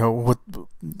going,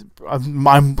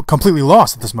 I'm completely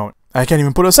lost at this moment. I can't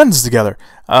even put a sentence together.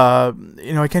 I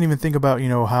can't even think about,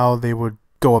 how they would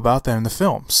go about that in the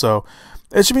film. So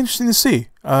it should be interesting to see.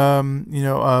 Again,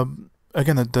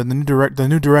 the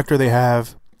new director they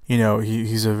have,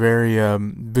 he's a very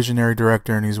visionary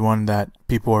director, and he's one that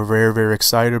people are very, very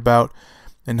excited about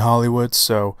in Hollywood.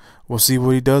 So we'll see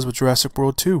what he does with Jurassic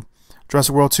World 2.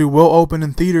 Jurassic World 2 will open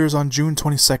in theaters on June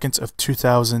 22nd of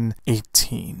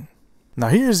 2018. Now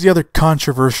here's the other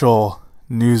controversial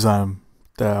news item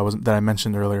that I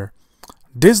mentioned earlier.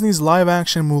 Disney's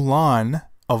live-action Mulan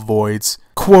avoids,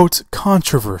 quote,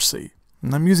 controversy.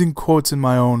 And I'm using quotes in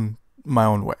my own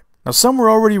way. Now, some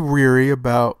were already weary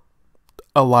about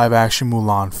a live-action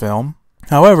Mulan film.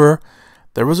 However,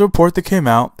 there was a report that came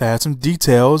out that had some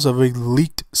details of a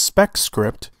leaked spec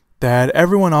script that had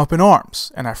everyone up in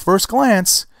arms, and at first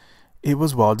glance, it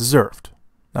was well-deserved.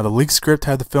 Now, the leaked script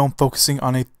had the film focusing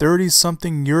on a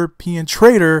 30-something European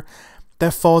trader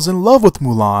that falls in love with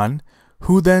Mulan,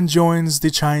 who then joins the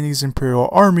Chinese Imperial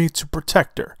Army to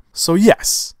protect her. So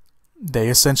yes, they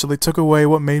essentially took away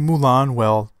what made Mulan,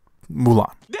 well,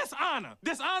 Mulan.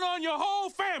 Dishonor on your whole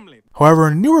family! However,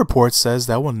 a new report says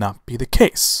that will not be the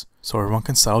case, so everyone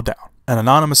can settle down. An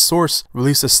anonymous source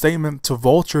released a statement to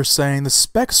Vulture saying the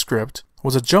spec script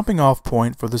was a jumping-off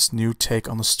point for this new take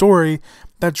on the story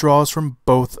that draws from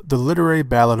both the literary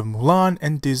ballad of Mulan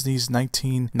and Disney's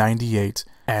 1998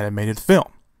 animated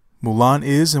film. Mulan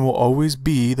is and will always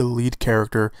be the lead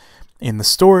character in the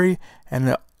story,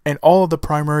 and all of the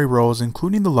primary roles,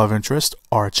 including the love interest,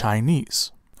 are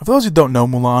Chinese. For those who don't know,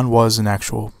 Mulan was an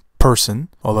actual person,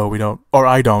 although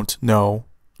I don't know,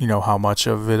 how much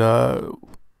of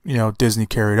it, Disney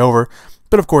carried over.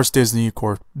 But of course,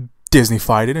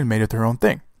 Disney-fied it and made it their own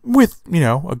thing. With,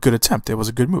 a good attempt. It was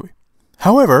a good movie.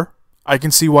 However, I can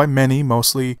see why many,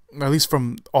 mostly, at least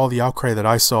from all the outcry that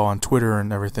I saw on Twitter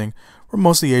and everything, where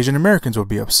mostly Asian Americans would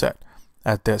be upset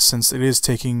at this, since it is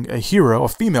taking a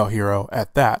female hero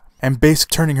at that, and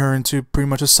basically turning her into pretty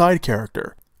much a side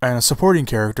character and a supporting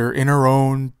character in her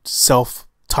own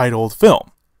self-titled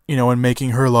film. And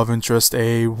making her love interest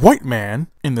a white man,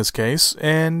 in this case,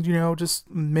 and, just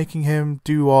making him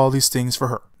do all these things for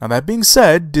her. Now, that being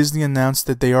said, Disney announced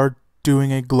that they are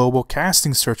doing a global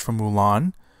casting search for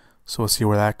Mulan, so we'll see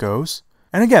where that goes.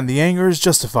 And again, the anger is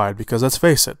justified, because let's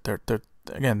face it,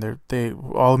 they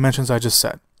all the mentions I just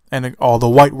said, and all the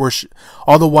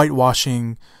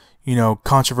whitewashing,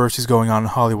 controversies going on in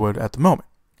Hollywood at the moment.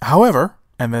 However,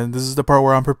 and then this is the part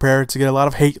where I'm prepared to get a lot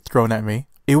of hate thrown at me,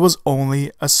 it was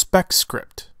only a spec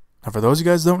script. Now, for those of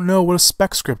you guys who don't know what a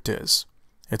spec script is,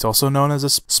 it's also known as a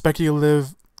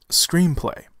speculative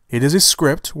screenplay. It is a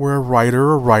script where a writer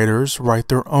or writers write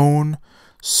their own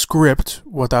script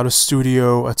without a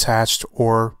studio attached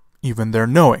or even their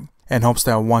knowing, and hopes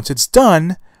that once it's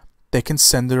done, they can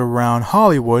send it around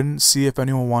Hollywood and see if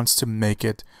anyone wants to make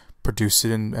it, produce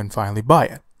it, and finally buy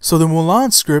it. So the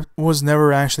Mulan script was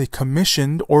never actually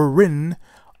commissioned or written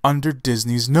under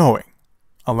Disney's knowing.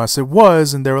 Unless it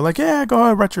was, and they were like, yeah, go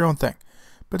ahead, write your own thing.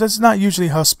 But that's not usually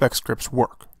how spec scripts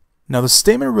work. Now, the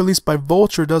statement released by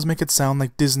Vulture does make it sound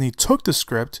like Disney took the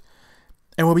script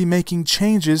and will be making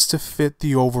changes to fit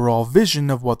the overall vision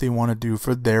of what they want to do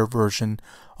for their version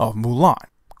of Mulan.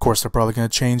 Of course, they're probably going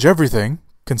to change everything,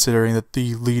 considering that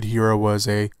the lead hero was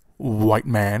a white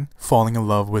man falling in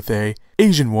love with a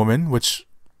Asian woman, which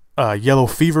yellow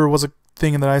fever was a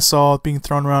thing that I saw being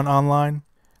thrown around online.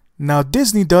 Now,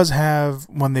 Disney does have,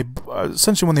 when they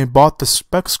bought the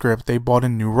spec script, they bought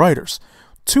in new writers.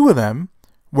 Two of them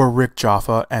were Rick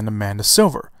Jaffa and Amanda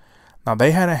Silver. Now,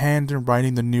 they had a hand in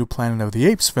writing the new Planet of the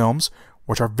Apes films,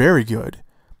 which are very good,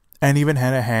 and even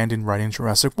had a hand in writing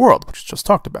Jurassic World, which I just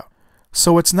talked about.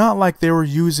 So it's not like they were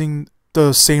using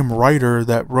the same writer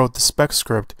that wrote the spec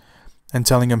script and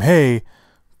telling him, hey,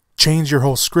 change your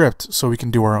whole script so we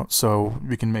can do our own, so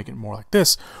we can make it more like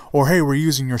this, or hey, we're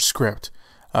using your script.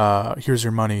 Here's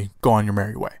your money, go on your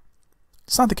merry way.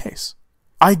 It's not the case.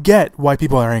 I get why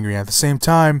people are angry. At the same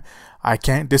time, I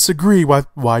can't disagree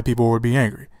why people would be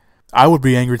angry. I would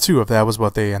be angry too if that was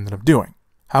what they ended up doing.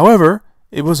 However,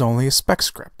 it was only a spec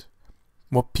script.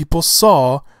 What people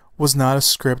saw was not a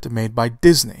script made by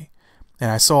Disney.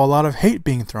 And I saw a lot of hate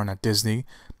being thrown at Disney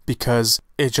because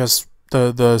it just,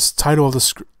 the title of the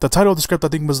script I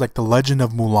think was like The Legend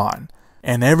of Mulan.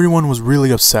 And everyone was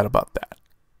really upset about that.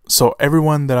 So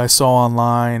everyone that I saw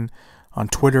online, on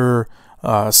Twitter,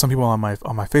 some people on my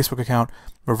Facebook account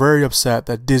were very upset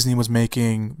that Disney was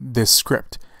making this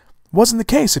script. It wasn't the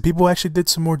case. If people actually did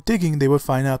some more digging, they would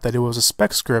find out that it was a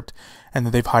spec script and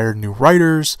that they've hired new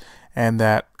writers and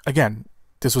that, again,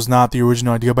 this was not the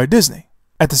original idea by Disney.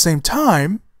 At the same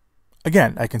time,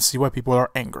 again, I can see why people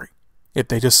are angry if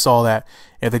they just saw that,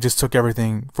 if they just took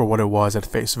everything for what it was at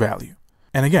face value.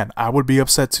 And again, I would be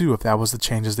upset too if that was the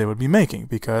changes they would be making,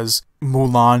 because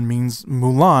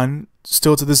Mulan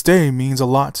still to this day means a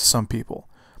lot to some people,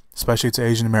 especially to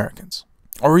Asian Americans,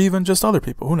 or even just other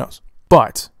people, who knows.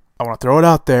 But I want to throw it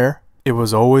out there, it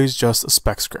was always just a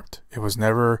spec script. It was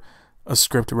never a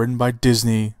script written by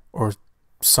Disney or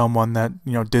someone that,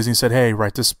 Disney said, hey,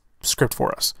 write this script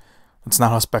for us. That's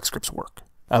not how spec scripts work,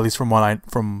 at least from what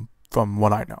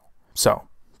I know. So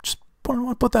I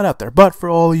want to put that out there. But for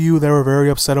all of you that were very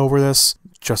upset over this,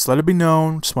 just let it be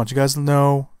known, just want you guys to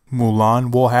know,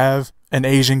 Mulan will have an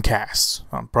Asian cast.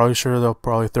 I'm probably sure they'll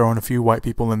probably throw in a few white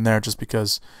people in there just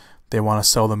because they want to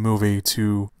sell the movie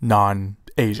to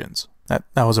non-Asians. That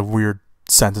was a weird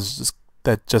sentence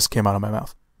that just came out of my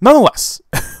mouth. Nonetheless,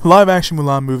 live-action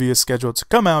Mulan movie is scheduled to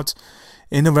come out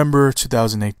in November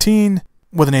 2018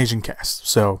 with an Asian cast.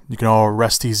 So you can all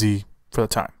rest easy for the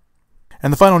time.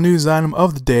 And the final news item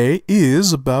of the day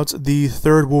is about the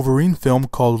third Wolverine film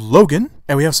called Logan.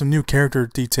 And we have some new character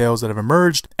details that have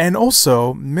emerged. And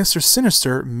also, Mr.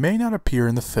 Sinister may not appear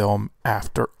in the film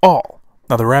after all.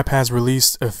 Now, the Wrap has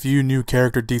released a few new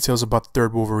character details about the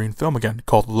third Wolverine film, again,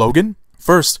 called Logan.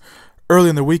 First, early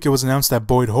in the week, it was announced that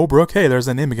Boyd Holbrook, hey, there's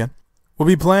that name again, will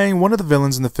be playing one of the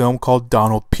villains in the film called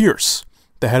Donald Pierce,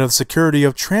 the head of security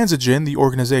of Transigen, the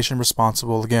organization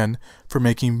responsible, again, for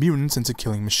making mutants into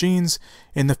killing machines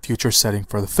in the future setting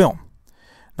for the film.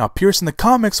 Now, Pierce in the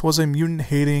comics was a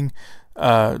mutant-hating,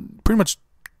 pretty much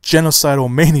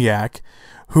genocidal maniac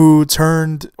who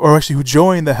joined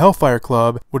the Hellfire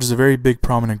Club, which is a very big,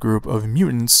 prominent group of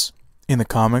mutants in the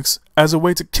comics, as a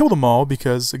way to kill them all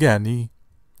because, again, he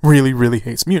really, really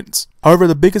hates mutants. However,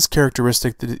 the biggest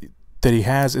characteristic that he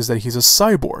has is that he's a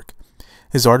cyborg.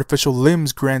 His artificial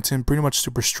limbs grant him pretty much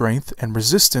super strength and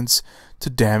resistance to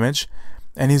damage,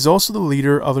 and he's also the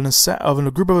leader of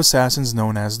a group of assassins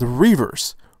known as the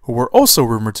Reavers, who were also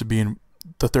rumored to be in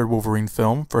the third Wolverine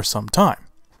film for some time.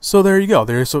 So there you go.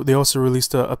 They also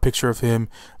released a picture of him,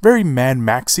 very Mad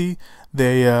Maxy.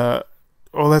 That's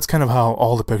kind of how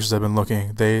all the pictures have been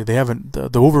looking. They haven't,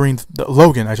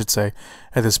 Logan, I should say,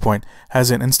 at this point, has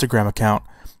an Instagram account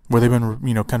where they've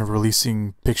been, kind of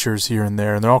releasing pictures here and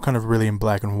there, and they're all kind of really in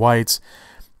black and white.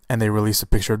 And they released a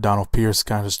picture of Donald Pierce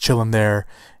kind of just chilling there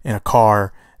in a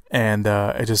car, and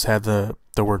it just had the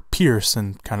word Pierce,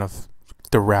 and kind of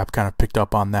the Wrap kind of picked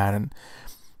up on that, and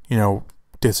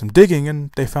did some digging, and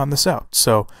they found this out.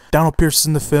 So Donald Pierce is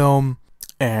in the film,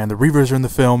 and the Reavers are in the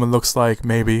film. It looks like,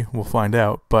 maybe we'll find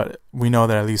out, but we know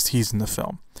that at least he's in the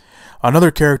film.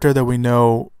 Another character that we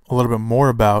know a little bit more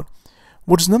about,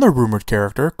 which is another rumored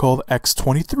character called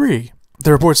X-23.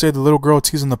 The reports say the little girl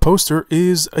teased on the poster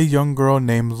is a young girl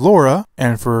named Laura,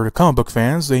 and for the comic book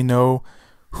fans, they know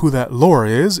who that Laura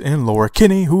is in Laura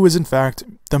Kinney, who is in fact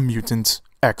the mutant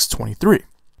X-23.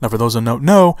 Now, for those who don't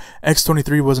know,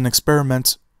 X-23 was an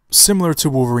experiment similar to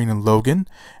Wolverine and Logan,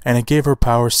 and it gave her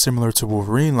powers similar to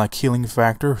Wolverine, like healing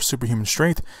factor, superhuman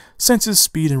strength, senses,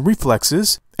 speed, and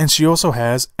reflexes, and she also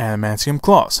has adamantium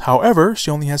claws. However, she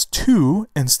only has 2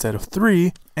 instead of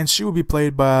 3, and she will be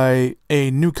played by a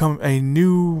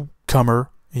newcomer,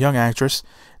 a young actress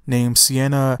named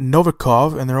Sienna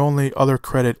Novikov, and their only other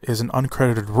credit is an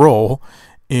uncredited role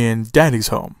in Daddy's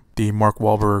Home, the Mark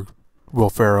Wahlberg, Will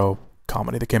Ferrell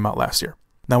comedy that came out last year.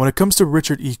 Now, when it comes to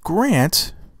Richard E.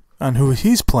 Grant, on who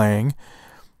he's playing,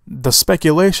 the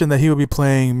speculation that he will be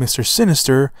playing Mr.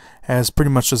 Sinister has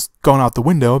pretty much just gone out the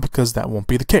window because that won't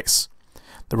be the case.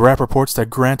 The rap reports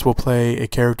that Grant will play a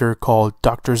character called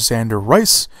Dr. Xander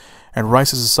Rice, and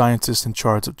Rice is a scientist in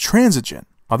charge of Transigen.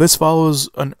 Now, this follows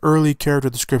an early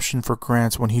character description for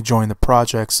Grant when he joined the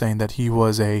project, saying that he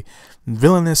was a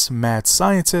villainous mad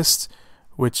scientist,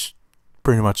 which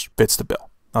pretty much fits the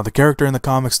bill. Now, the character in the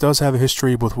comics does have a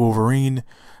history with Wolverine,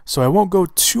 so I won't go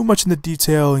too much into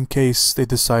detail in case they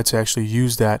decide to actually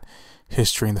use that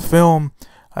history in the film.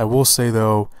 I will say,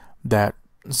 though, that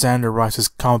Xander Rice's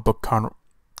comic book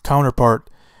counterpart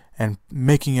and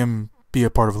making him be a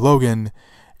part of Logan,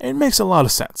 it makes a lot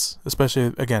of sense,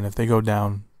 especially, again, if they go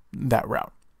down that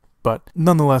route. But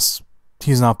nonetheless,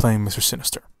 he's not playing Mr.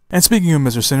 Sinister. And speaking of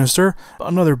Mr. Sinister,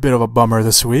 another bit of a bummer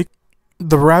this week.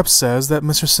 The rap says that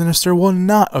Mr. Sinister will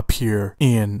not appear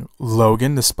in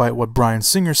Logan, despite what Bryan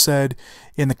Singer said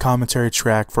in the commentary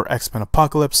track for X-Men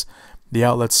Apocalypse. The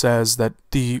outlet says that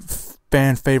the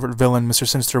fan-favorite villain, Mr.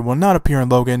 Sinister, will not appear in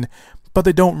Logan, but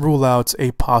they don't rule out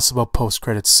a possible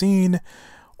post-credit scene,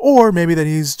 or maybe that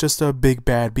he's just a big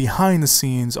bad behind the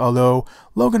scenes, although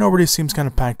Logan already seems kind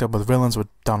of packed up with villains with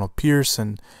Donald Pierce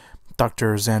and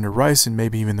Dr. Xander Rice and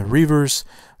maybe even the Reavers,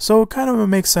 so it kind of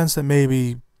makes sense that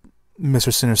maybe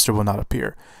Mr. Sinister will not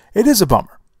appear. It is a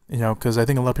bummer, because I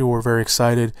think a lot of people were very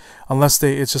excited, unless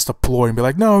it's just a ploy and be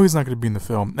like, no, he's not going to be in the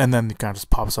film, and then he kind of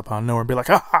just pops up out of nowhere and be like,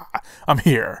 ha, I'm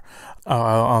here.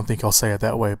 I don't think I'll say it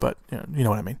that way, but you know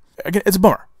what I mean. Again, it's a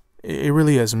bummer. It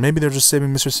really is. Maybe they're just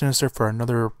saving Mr. Sinister for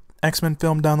another X-Men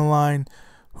film down the line.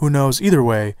 Who knows? Either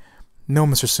way, no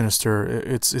Mr. Sinister.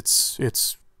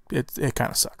 It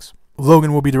kind of sucks.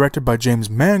 Logan will be directed by James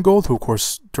Mangold, who of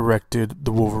course directed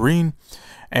The Wolverine,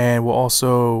 and will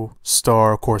also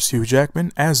star, of course, Hugh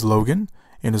Jackman as Logan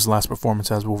in his last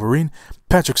performance as Wolverine,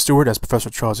 Patrick Stewart as Professor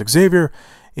Charles Xavier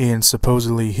in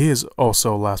supposedly his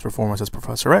also last performance as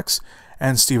Professor X,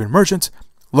 and Stephen Merchant.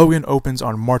 Logan opens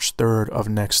on March 3rd of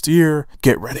next year.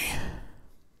 Get ready.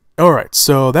 Alright,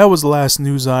 so that was the last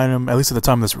news item, at least at the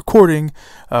time of this recording.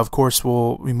 Of course,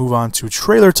 we move on to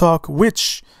trailer talk,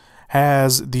 which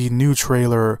has the new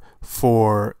trailer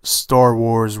for Star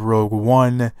Wars Rogue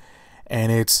One,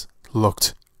 and it's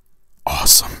looked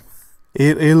awesome.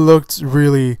 It looked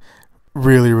really,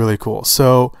 really, really cool.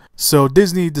 So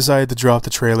Disney decided to drop the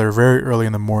trailer very early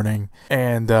in the morning,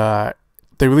 and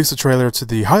they released the trailer to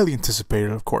the highly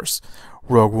anticipated, of course,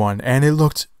 Rogue One, and it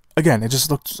looked, again, it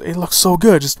looks so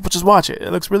good. Just watch it.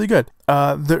 It looks really good.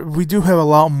 We do have a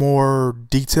lot more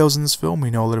details in this film.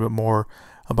 We know a little bit more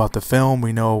about the film.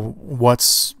 We know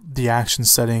what's the action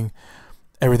setting,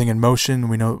 everything in motion.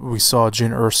 We saw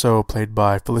Jyn Erso, played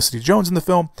by Felicity Jones, in the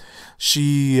film.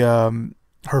 She,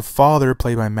 her father,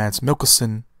 played by Mads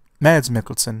Mikkelsen,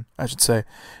 I should say,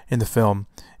 in the film,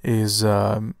 is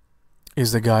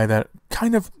the guy that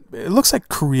kind of, it looks like,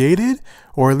 created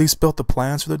or at least built the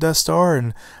plans for the Death Star,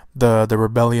 and the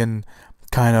rebellion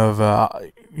kind of,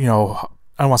 I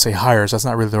don't want to say hires, that's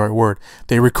not really the right word.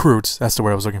 They recruit, that's the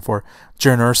word I was looking for,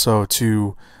 Jyn Erso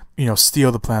to,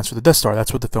 steal the plans for the Death Star.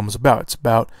 That's what the film is about. It's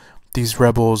about these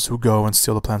rebels who go and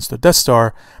steal the plans for the Death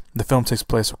Star. The film takes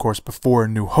place, of course, before A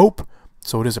New Hope,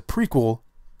 so it is a prequel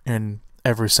in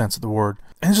every sense of the word.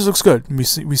 And it just looks good. We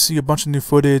see a bunch of new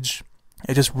footage.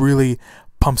 It just really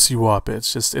pumps you up.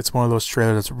 It's one of those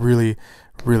trailers that's really,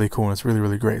 really cool, and it's really,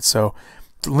 really great. So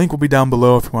the link will be down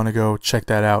below if you want to go check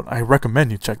that out. I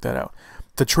recommend you check that out.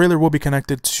 The trailer will be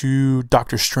connected to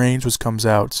Doctor Strange, which comes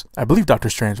out, I believe Doctor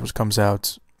Strange, which comes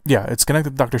out, yeah, it's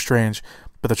connected to Doctor Strange,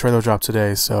 but the trailer dropped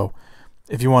today, so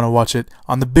if you want to watch it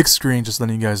on the big screen, just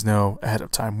letting you guys know ahead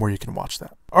of time where you can watch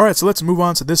that. Alright, so let's move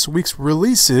on to this week's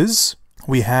releases.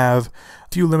 We have a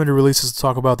few limited releases to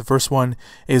talk about. The first one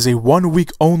is a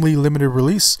 1-week only limited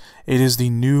release. It is the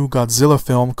new Godzilla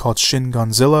film called Shin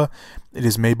Godzilla. It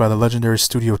is made by the legendary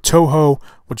studio Toho,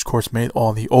 which of course made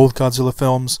all the old Godzilla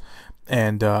films.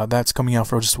 And that's coming out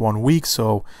for just 1 week,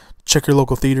 so check your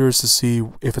local theaters to see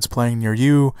if it's playing near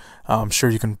you. I'm sure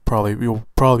you'll probably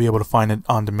be able to find it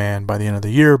on demand by the end of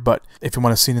the year. But if you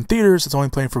want to see it in theaters, it's only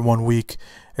playing for 1 week.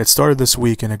 It started this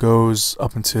week and it goes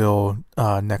up until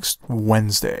next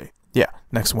Wednesday. Yeah,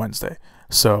 next Wednesday.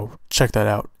 So check that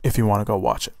out if you want to go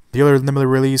watch it. The other limited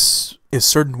release is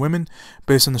Certain Women,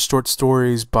 based on the short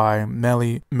stories by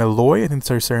Melly Malloy, I think that's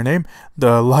how you say her name.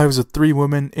 The lives of 3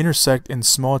 women intersect in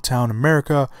small town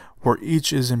America, where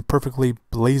each is imperfectly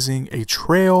blazing a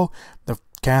trail. The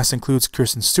cast includes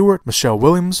Kristen Stewart, Michelle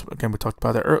Williams, again we talked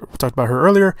about her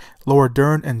earlier, Laura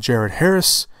Dern, and Jared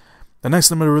Harris. The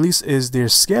next limited release is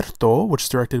Desierto, which is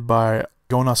directed by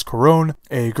Jonas Corron.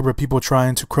 A group of people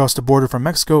trying to cross the border from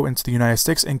Mexico into the United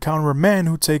States encounter a man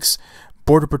who takes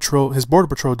his border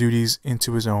patrol duties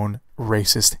into his own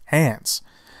racist hands.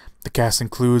 The cast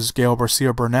includes Gael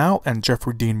Garcia Bernal and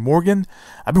Jeffrey Dean Morgan.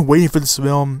 I've been waiting for this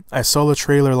film. I saw the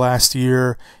trailer last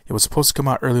year. It was supposed to come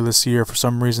out early this year. For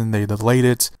some reason, they delayed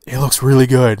it. It looks really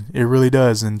good. It really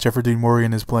does. And Jeffrey Dean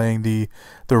Morgan is playing the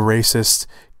racist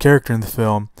character in the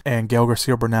film. And Gael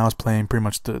Garcia Bernal is playing pretty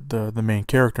much the main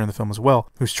character in the film as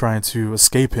well, who's trying to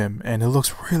escape him. And it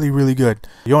looks really, really good.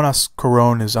 Jonas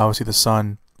Corron is obviously the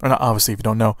son, or not obviously if you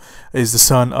don't know, is the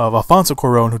son of Alfonso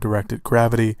Cuarón, who directed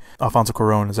Gravity. Alfonso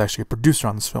Cuarón is actually a producer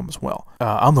on this film as well.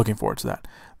 I'm looking forward to that.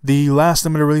 The last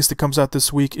limited release that comes out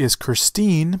this week is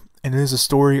Christine, and it is a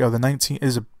story of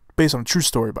based on a true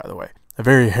story, by the way. A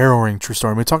very harrowing true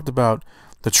story. We talked about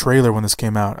the trailer when this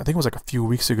came out. I think it was like a few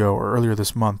weeks ago or earlier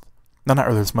this month. No, not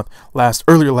earlier this month.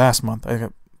 Earlier last month. I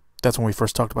think that's when we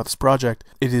first talked about this project.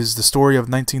 It is the story of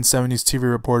 1970s TV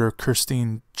reporter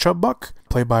Christine Chubbuck,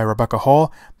 played by Rebecca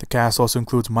Hall. The cast also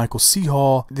includes Michael C.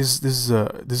 Hall.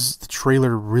 The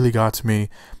trailer really got to me.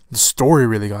 The story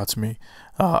really got to me.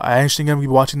 I actually going to be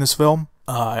watching this film.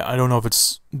 I don't know if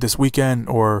it's this weekend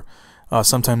or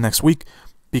sometime next week,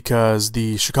 because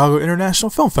the Chicago International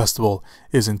Film Festival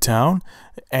is in town,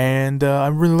 and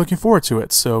I'm really looking forward to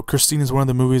it. So Christine is one of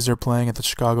the movies they're playing at the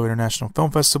Chicago International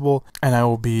Film Festival, and I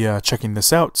will be checking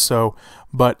this out.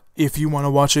 But if you want to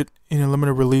watch it in a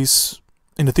limited release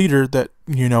in a theater that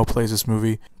plays this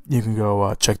movie, you can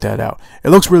go check that out. It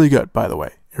looks really good, by the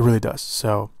way. It really does.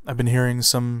 So I've been hearing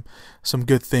some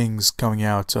good things coming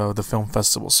out of the film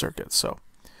festival circuit, so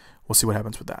we'll see what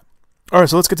happens with that. Alright,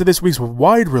 so let's get to this week's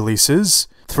wide releases.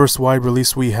 The first wide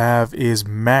release we have is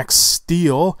Max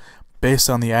Steel, based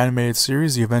on the animated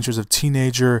series The Adventures of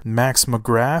teenager Max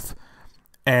McGrath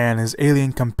and his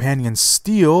alien companion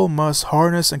Steel must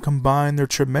harness and combine their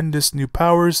tremendous new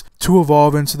powers to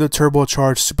evolve into the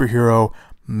turbocharged superhero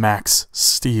Max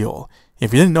Steel.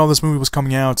 If you didn't know this movie was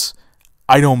coming out,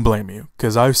 I don't blame you,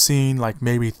 because I've seen like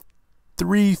maybe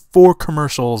 3-4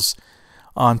 commercials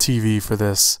on TV for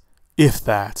this, if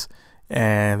that.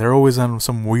 And they're always on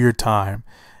some weird time,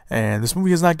 and this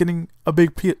movie is not getting a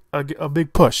big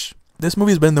push. This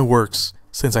movie has been in the works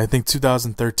since I think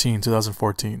 2013,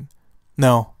 2014.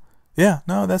 No,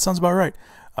 that sounds about right.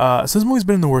 So this movie's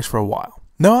been in the works for a while.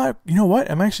 No, you know what?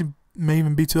 May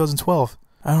even be 2012.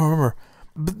 I don't remember.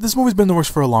 But this movie's been in the works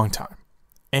for a long time,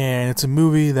 and it's a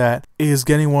movie that is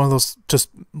getting one of those just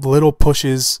little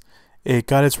pushes. It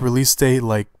got its release date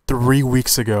like 3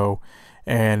 weeks ago.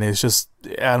 And it's just,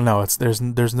 I don't know,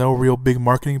 there's no real big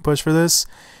marketing push for this.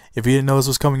 If you didn't know this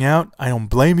was coming out, I don't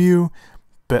blame you,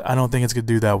 but I don't think it's going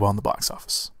to do that well in the box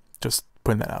office. Just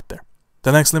putting that out there.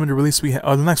 The next limited release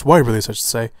the next wide release, I should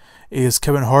say, is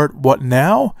Kevin Hart, What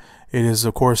Now? It is,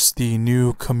 of course, the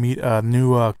new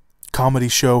comedy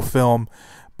show film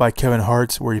by Kevin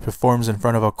Hart, where he performs in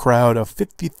front of a crowd of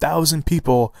 50,000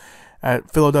 people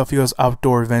at Philadelphia's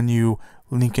outdoor venue,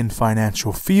 Lincoln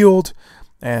Financial Field.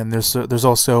 And there's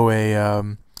also a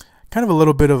kind of a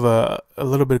little bit of a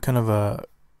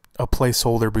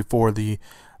placeholder before the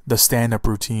stand-up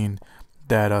routine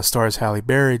that stars Halle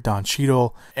Berry, Don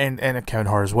Cheadle, and Kevin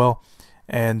Hart as well.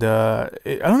 And I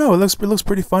don't know, it looks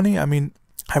pretty funny. I mean,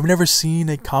 I've never seen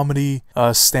a comedy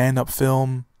stand-up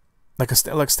film like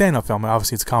stand-up film.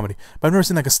 Obviously, it's a comedy, but I've never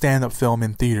seen like a stand-up film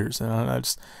in theaters. And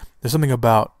there's something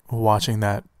about watching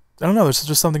that. I don't know. There's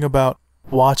just something about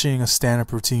watching a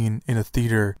stand-up routine in a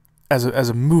theater as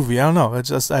a movie. I don't know. It's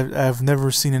just I've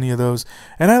never seen any of those,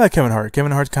 and I like Kevin Hart.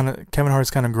 Kevin Hart's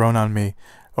kind of grown on me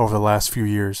over the last few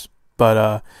years,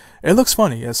 but it looks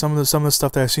funny. Yeah, some of the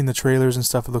stuff that I've seen, the trailers and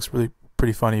stuff, it looks really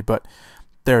pretty funny. But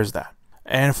there's that.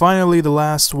 And finally, the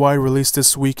last wide release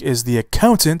this week is The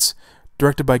Accountant,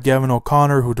 directed by Gavin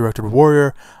O'Connor, who directed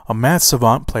Warrior. A mad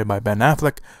savant, played by Ben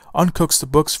Affleck, uncooks the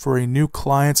books for a new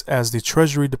client as the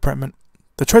Treasury Department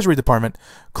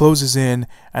closes in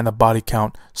and the body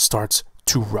count starts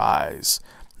to rise.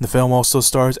 The film also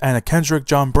stars Anna Kendrick,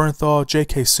 John Bernthal,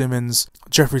 J.K. Simmons,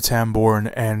 Jeffrey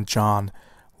Tambor, and John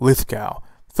Lithgow.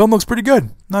 The film looks pretty good,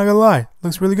 not gonna lie.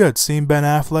 Looks really good. Seeing Ben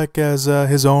Affleck as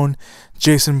his own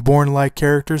Jason Bourne-like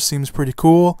character seems pretty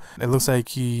cool. It looks like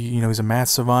he's a math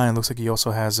savant. It looks like he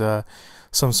also has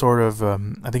some sort of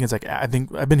I think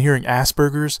I've been hearing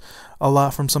Asperger's a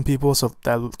lot from some people, so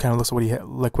that kind of looks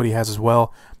like what he has as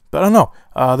well. But I don't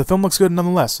know. The film looks good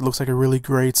nonetheless. It looks like a really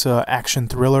great action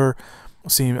thriller.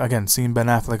 Seeing Ben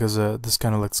Affleck as this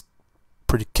kind of looks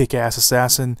pretty kick-ass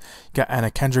assassin. You got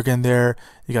Anna Kendrick in there.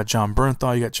 You got John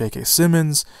Bernthal. You got J.K.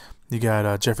 Simmons. You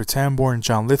got Jeffrey Tambor and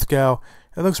John Lithgow.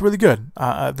 It looks really good.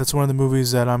 That's one of the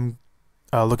movies that I'm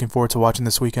looking forward to watching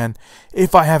this weekend,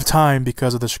 if I have time,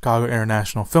 because of the Chicago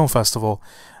International Film Festival.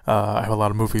 I have a lot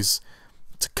of movies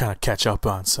to kind of catch up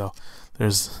on, so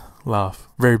there's a lot of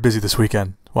very busy this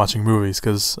weekend watching movies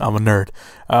because I'm a nerd.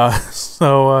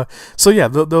 So yeah,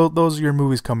 those are your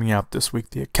movies coming out this week.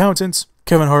 The Accountants,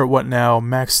 Kevin Hart, What Now,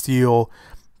 Max Steel,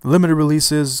 limited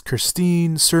releases,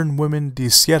 Christine, Certain Women,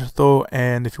 Desierto,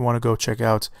 and if you want to go check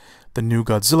out the new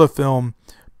Godzilla film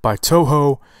by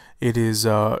Toho, it is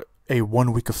a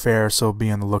 1-week affair, so be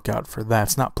on the lookout for that.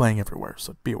 It's not playing everywhere,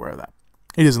 so be aware of that.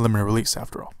 It is a limited release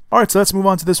after all. Alright, so let's move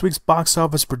on to this week's box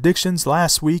office predictions.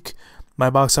 Last week, my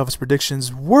box office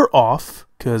predictions were off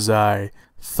because I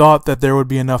thought that there would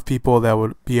be enough people that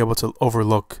would be able to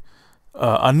overlook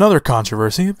another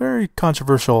controversy, a very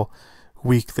controversial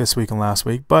week this week and last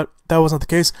week, but that wasn't the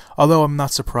case, although I'm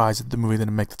not surprised that the movie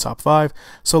didn't make the top 5.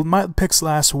 So my picks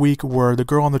last week were The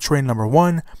Girl on the Train, number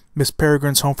 1, Miss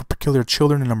Peregrine's Home for Peculiar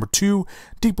Children, number 2,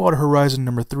 Deepwater Horizon,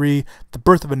 number 3, The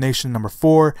Birth of a Nation, number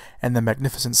 4, and The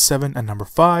Magnificent Seven at number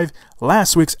 5.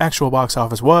 Last week's actual box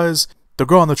office was The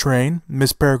Girl on the Train,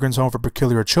 Miss Peregrine's Home for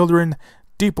Peculiar Children,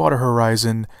 Deepwater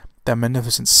Horizon, The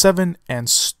Magnificent Seven, and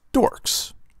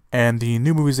Storks. And the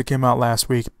new movies that came out last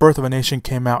week, Birth of a Nation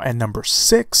came out at number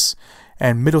 6,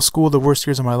 and Middle School, The Worst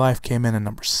Years of My Life came in at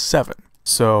number 7.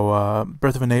 So,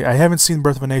 Birth of a Nation, I haven't seen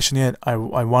Birth of a Nation yet. I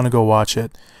want to go watch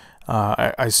it.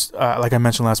 Like I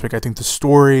mentioned last week, I think the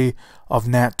story of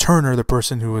Nat Turner, the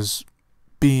person who was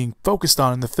being focused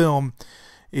on in the film,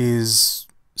 is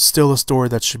still a story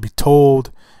that should be told,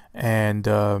 and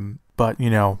but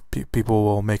people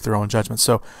will make their own judgments.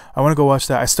 So I want to go watch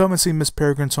that. I still haven't seen Miss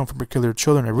Peregrine's Home for Peculiar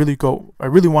Children. I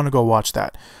really want to go watch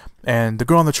that. And The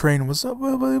Girl on the Train was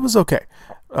okay.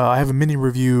 I have a mini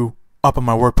review up on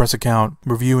my WordPress account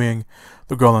reviewing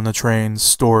The Girl on the Train,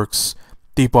 Storks,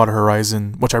 Deepwater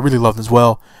Horizon, which I really loved as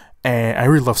well, and I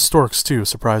really love Storks too,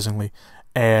 surprisingly,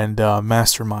 and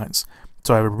Masterminds.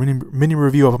 So I have a mini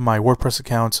review up on my WordPress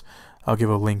account. I'll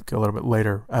give a link a little bit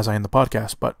later as I end the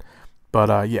podcast, but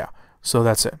yeah. So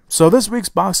that's it. So this week's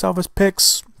box office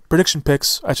prediction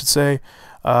picks, I should say.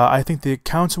 I think The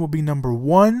Accountant will be number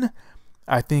 1.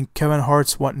 I think Kevin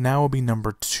Hart's What Now will be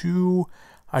number 2.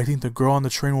 I think The Girl on the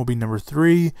Train will be number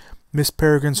 3. Miss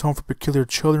Peregrine's Home for Peculiar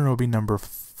Children will be number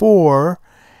 4.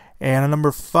 And at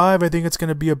number 5, I think it's going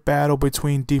to be a battle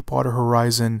between Deepwater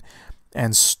Horizon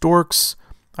and Storks.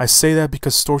 I say that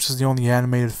because Storks is the only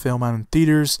animated film out in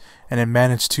theaters, and it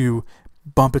managed to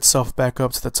bump itself back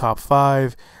up to the top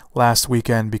 5 last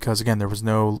weekend because, again, there was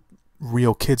no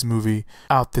real kids movie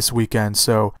out this weekend.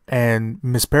 So, and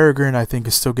Miss Peregrine, I think,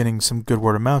 is still getting some good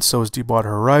word of mouth. So is Deepwater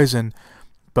Horizon,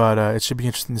 but it should be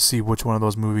interesting to see which one of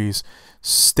those movies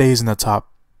stays in the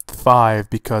top 5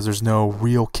 because there's no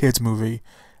real kids movie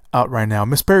out right now.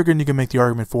 Miss Peregrine, you can make the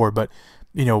argument for, but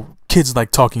kids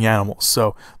like talking animals,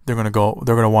 so they're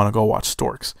gonna want to go watch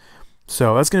Storks.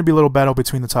 So that's gonna be a little battle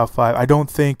between the top 5. I don't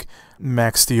think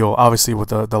Max Steel, obviously with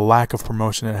the lack of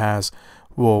promotion it has,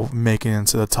 will make it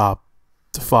into the top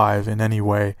 5 in any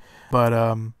way.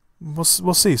 But we'll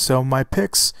see. So my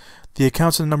picks: The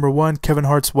Accountant number 1, Kevin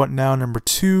Hart's What Now number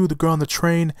 2, The Girl on the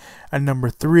Train at number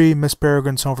 3, Miss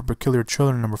Peregrine's Home for Peculiar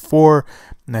Children number 4,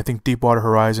 and I think Deepwater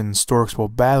Horizon and Storks will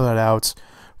battle it out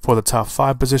for the top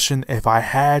 5 position. If I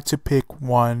had to pick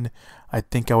one, I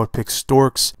think I would pick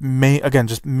Storks.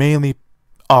 Just mainly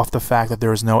off the fact that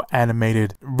there is no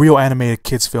real animated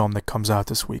kids film that comes out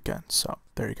this weekend. So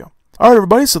there you go. All right,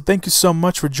 everybody. So thank you so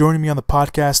much for joining me on the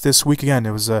podcast this week. Again,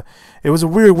 it was a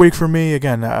weird week for me.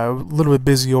 Again, a little bit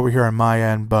busy over here on my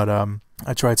end, but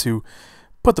I tried to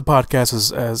put the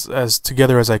podcast as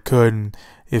together as I could. And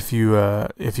if you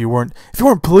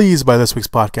weren't pleased by this week's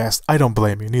podcast, I don't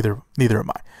blame you. Neither am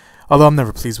I. Although I'm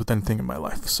never pleased with anything in my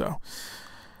life. So.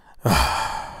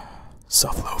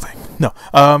 Self-loathing. No.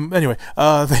 Anyway,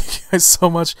 thank you guys so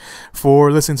much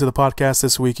for listening to the podcast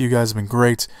this week. You guys have been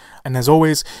great. And as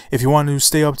always, if you want to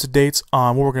stay up to date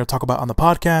on what we're going to talk about on the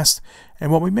podcast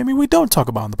and what maybe we don't talk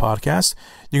about on the podcast.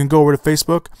 You can go over to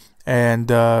Facebook and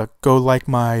go like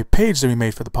my page that we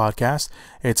made for the podcast.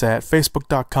 It's at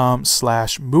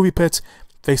facebook.com/moviepit,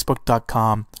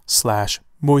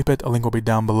 facebook.com/moviepit. A link will be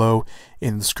down below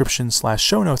in the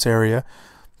description/show notes area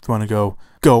if you want to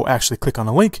go actually click on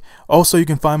the link. Also, you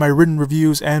can find my written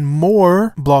reviews and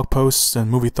more blog posts and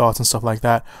movie thoughts and stuff like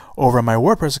that over on my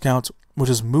WordPress account,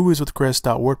 which is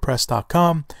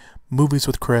movieswithchris.wordpress.com,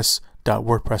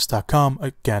 movieswithchris.wordpress.com.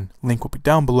 Again, link will be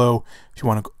down below if you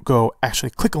want to go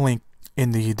actually click a link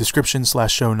in the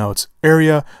description/show notes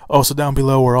area. Also down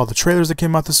below are all the trailers that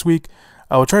came out this week.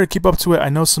 I will try to keep up to it. I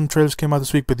know some trailers came out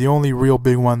this week, but the only real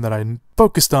big one that I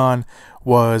focused on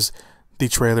was the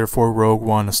trailer for Rogue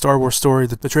One, a Star Wars story.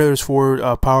 The trailers for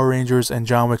Power Rangers and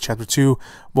John Wick Chapter 2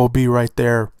 will be right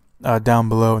there down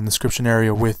below in the description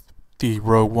area with the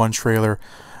Rogue One trailer.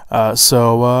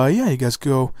 So yeah, you guys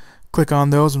go click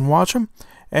on those and watch them.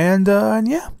 And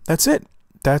yeah, that's it.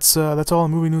 That's all the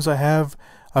movie news I have.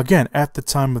 Again, at the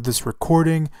time of this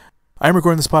recording, I'm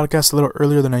recording this podcast a little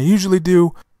earlier than I usually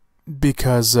do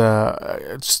because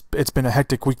it's been a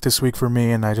hectic week this week for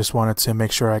me, and I just wanted to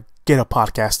make sure I get a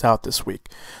podcast out this week.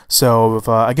 So if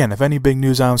any big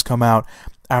news items come out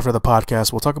after the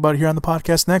podcast, we'll talk about it here on the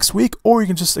podcast next week, or you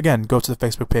can just again go to the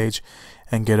Facebook page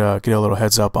and get a little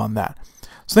heads up on that.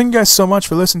 So thank you guys so much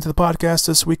for listening to the podcast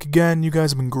this week. Again, you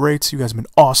guys have been great. You guys have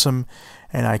been awesome,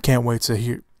 and I can't wait to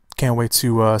see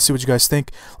what you guys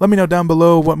think. Let me know down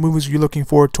below what movies you're looking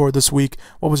forward toward this week.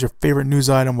 What was your favorite news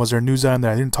item? Was there a news item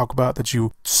that I didn't talk about that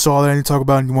you saw that I didn't talk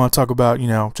about and you want to talk about?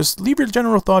 Just leave your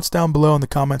general thoughts down below in the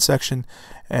comment section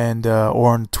and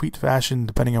or in tweet fashion,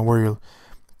 depending on where you're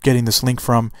getting this link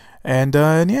from. And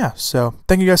yeah, so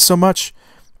thank you guys so much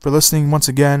for listening once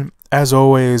again. As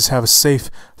always, have a safe,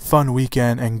 fun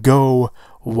weekend and go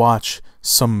watch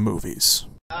some movies.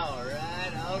 All right.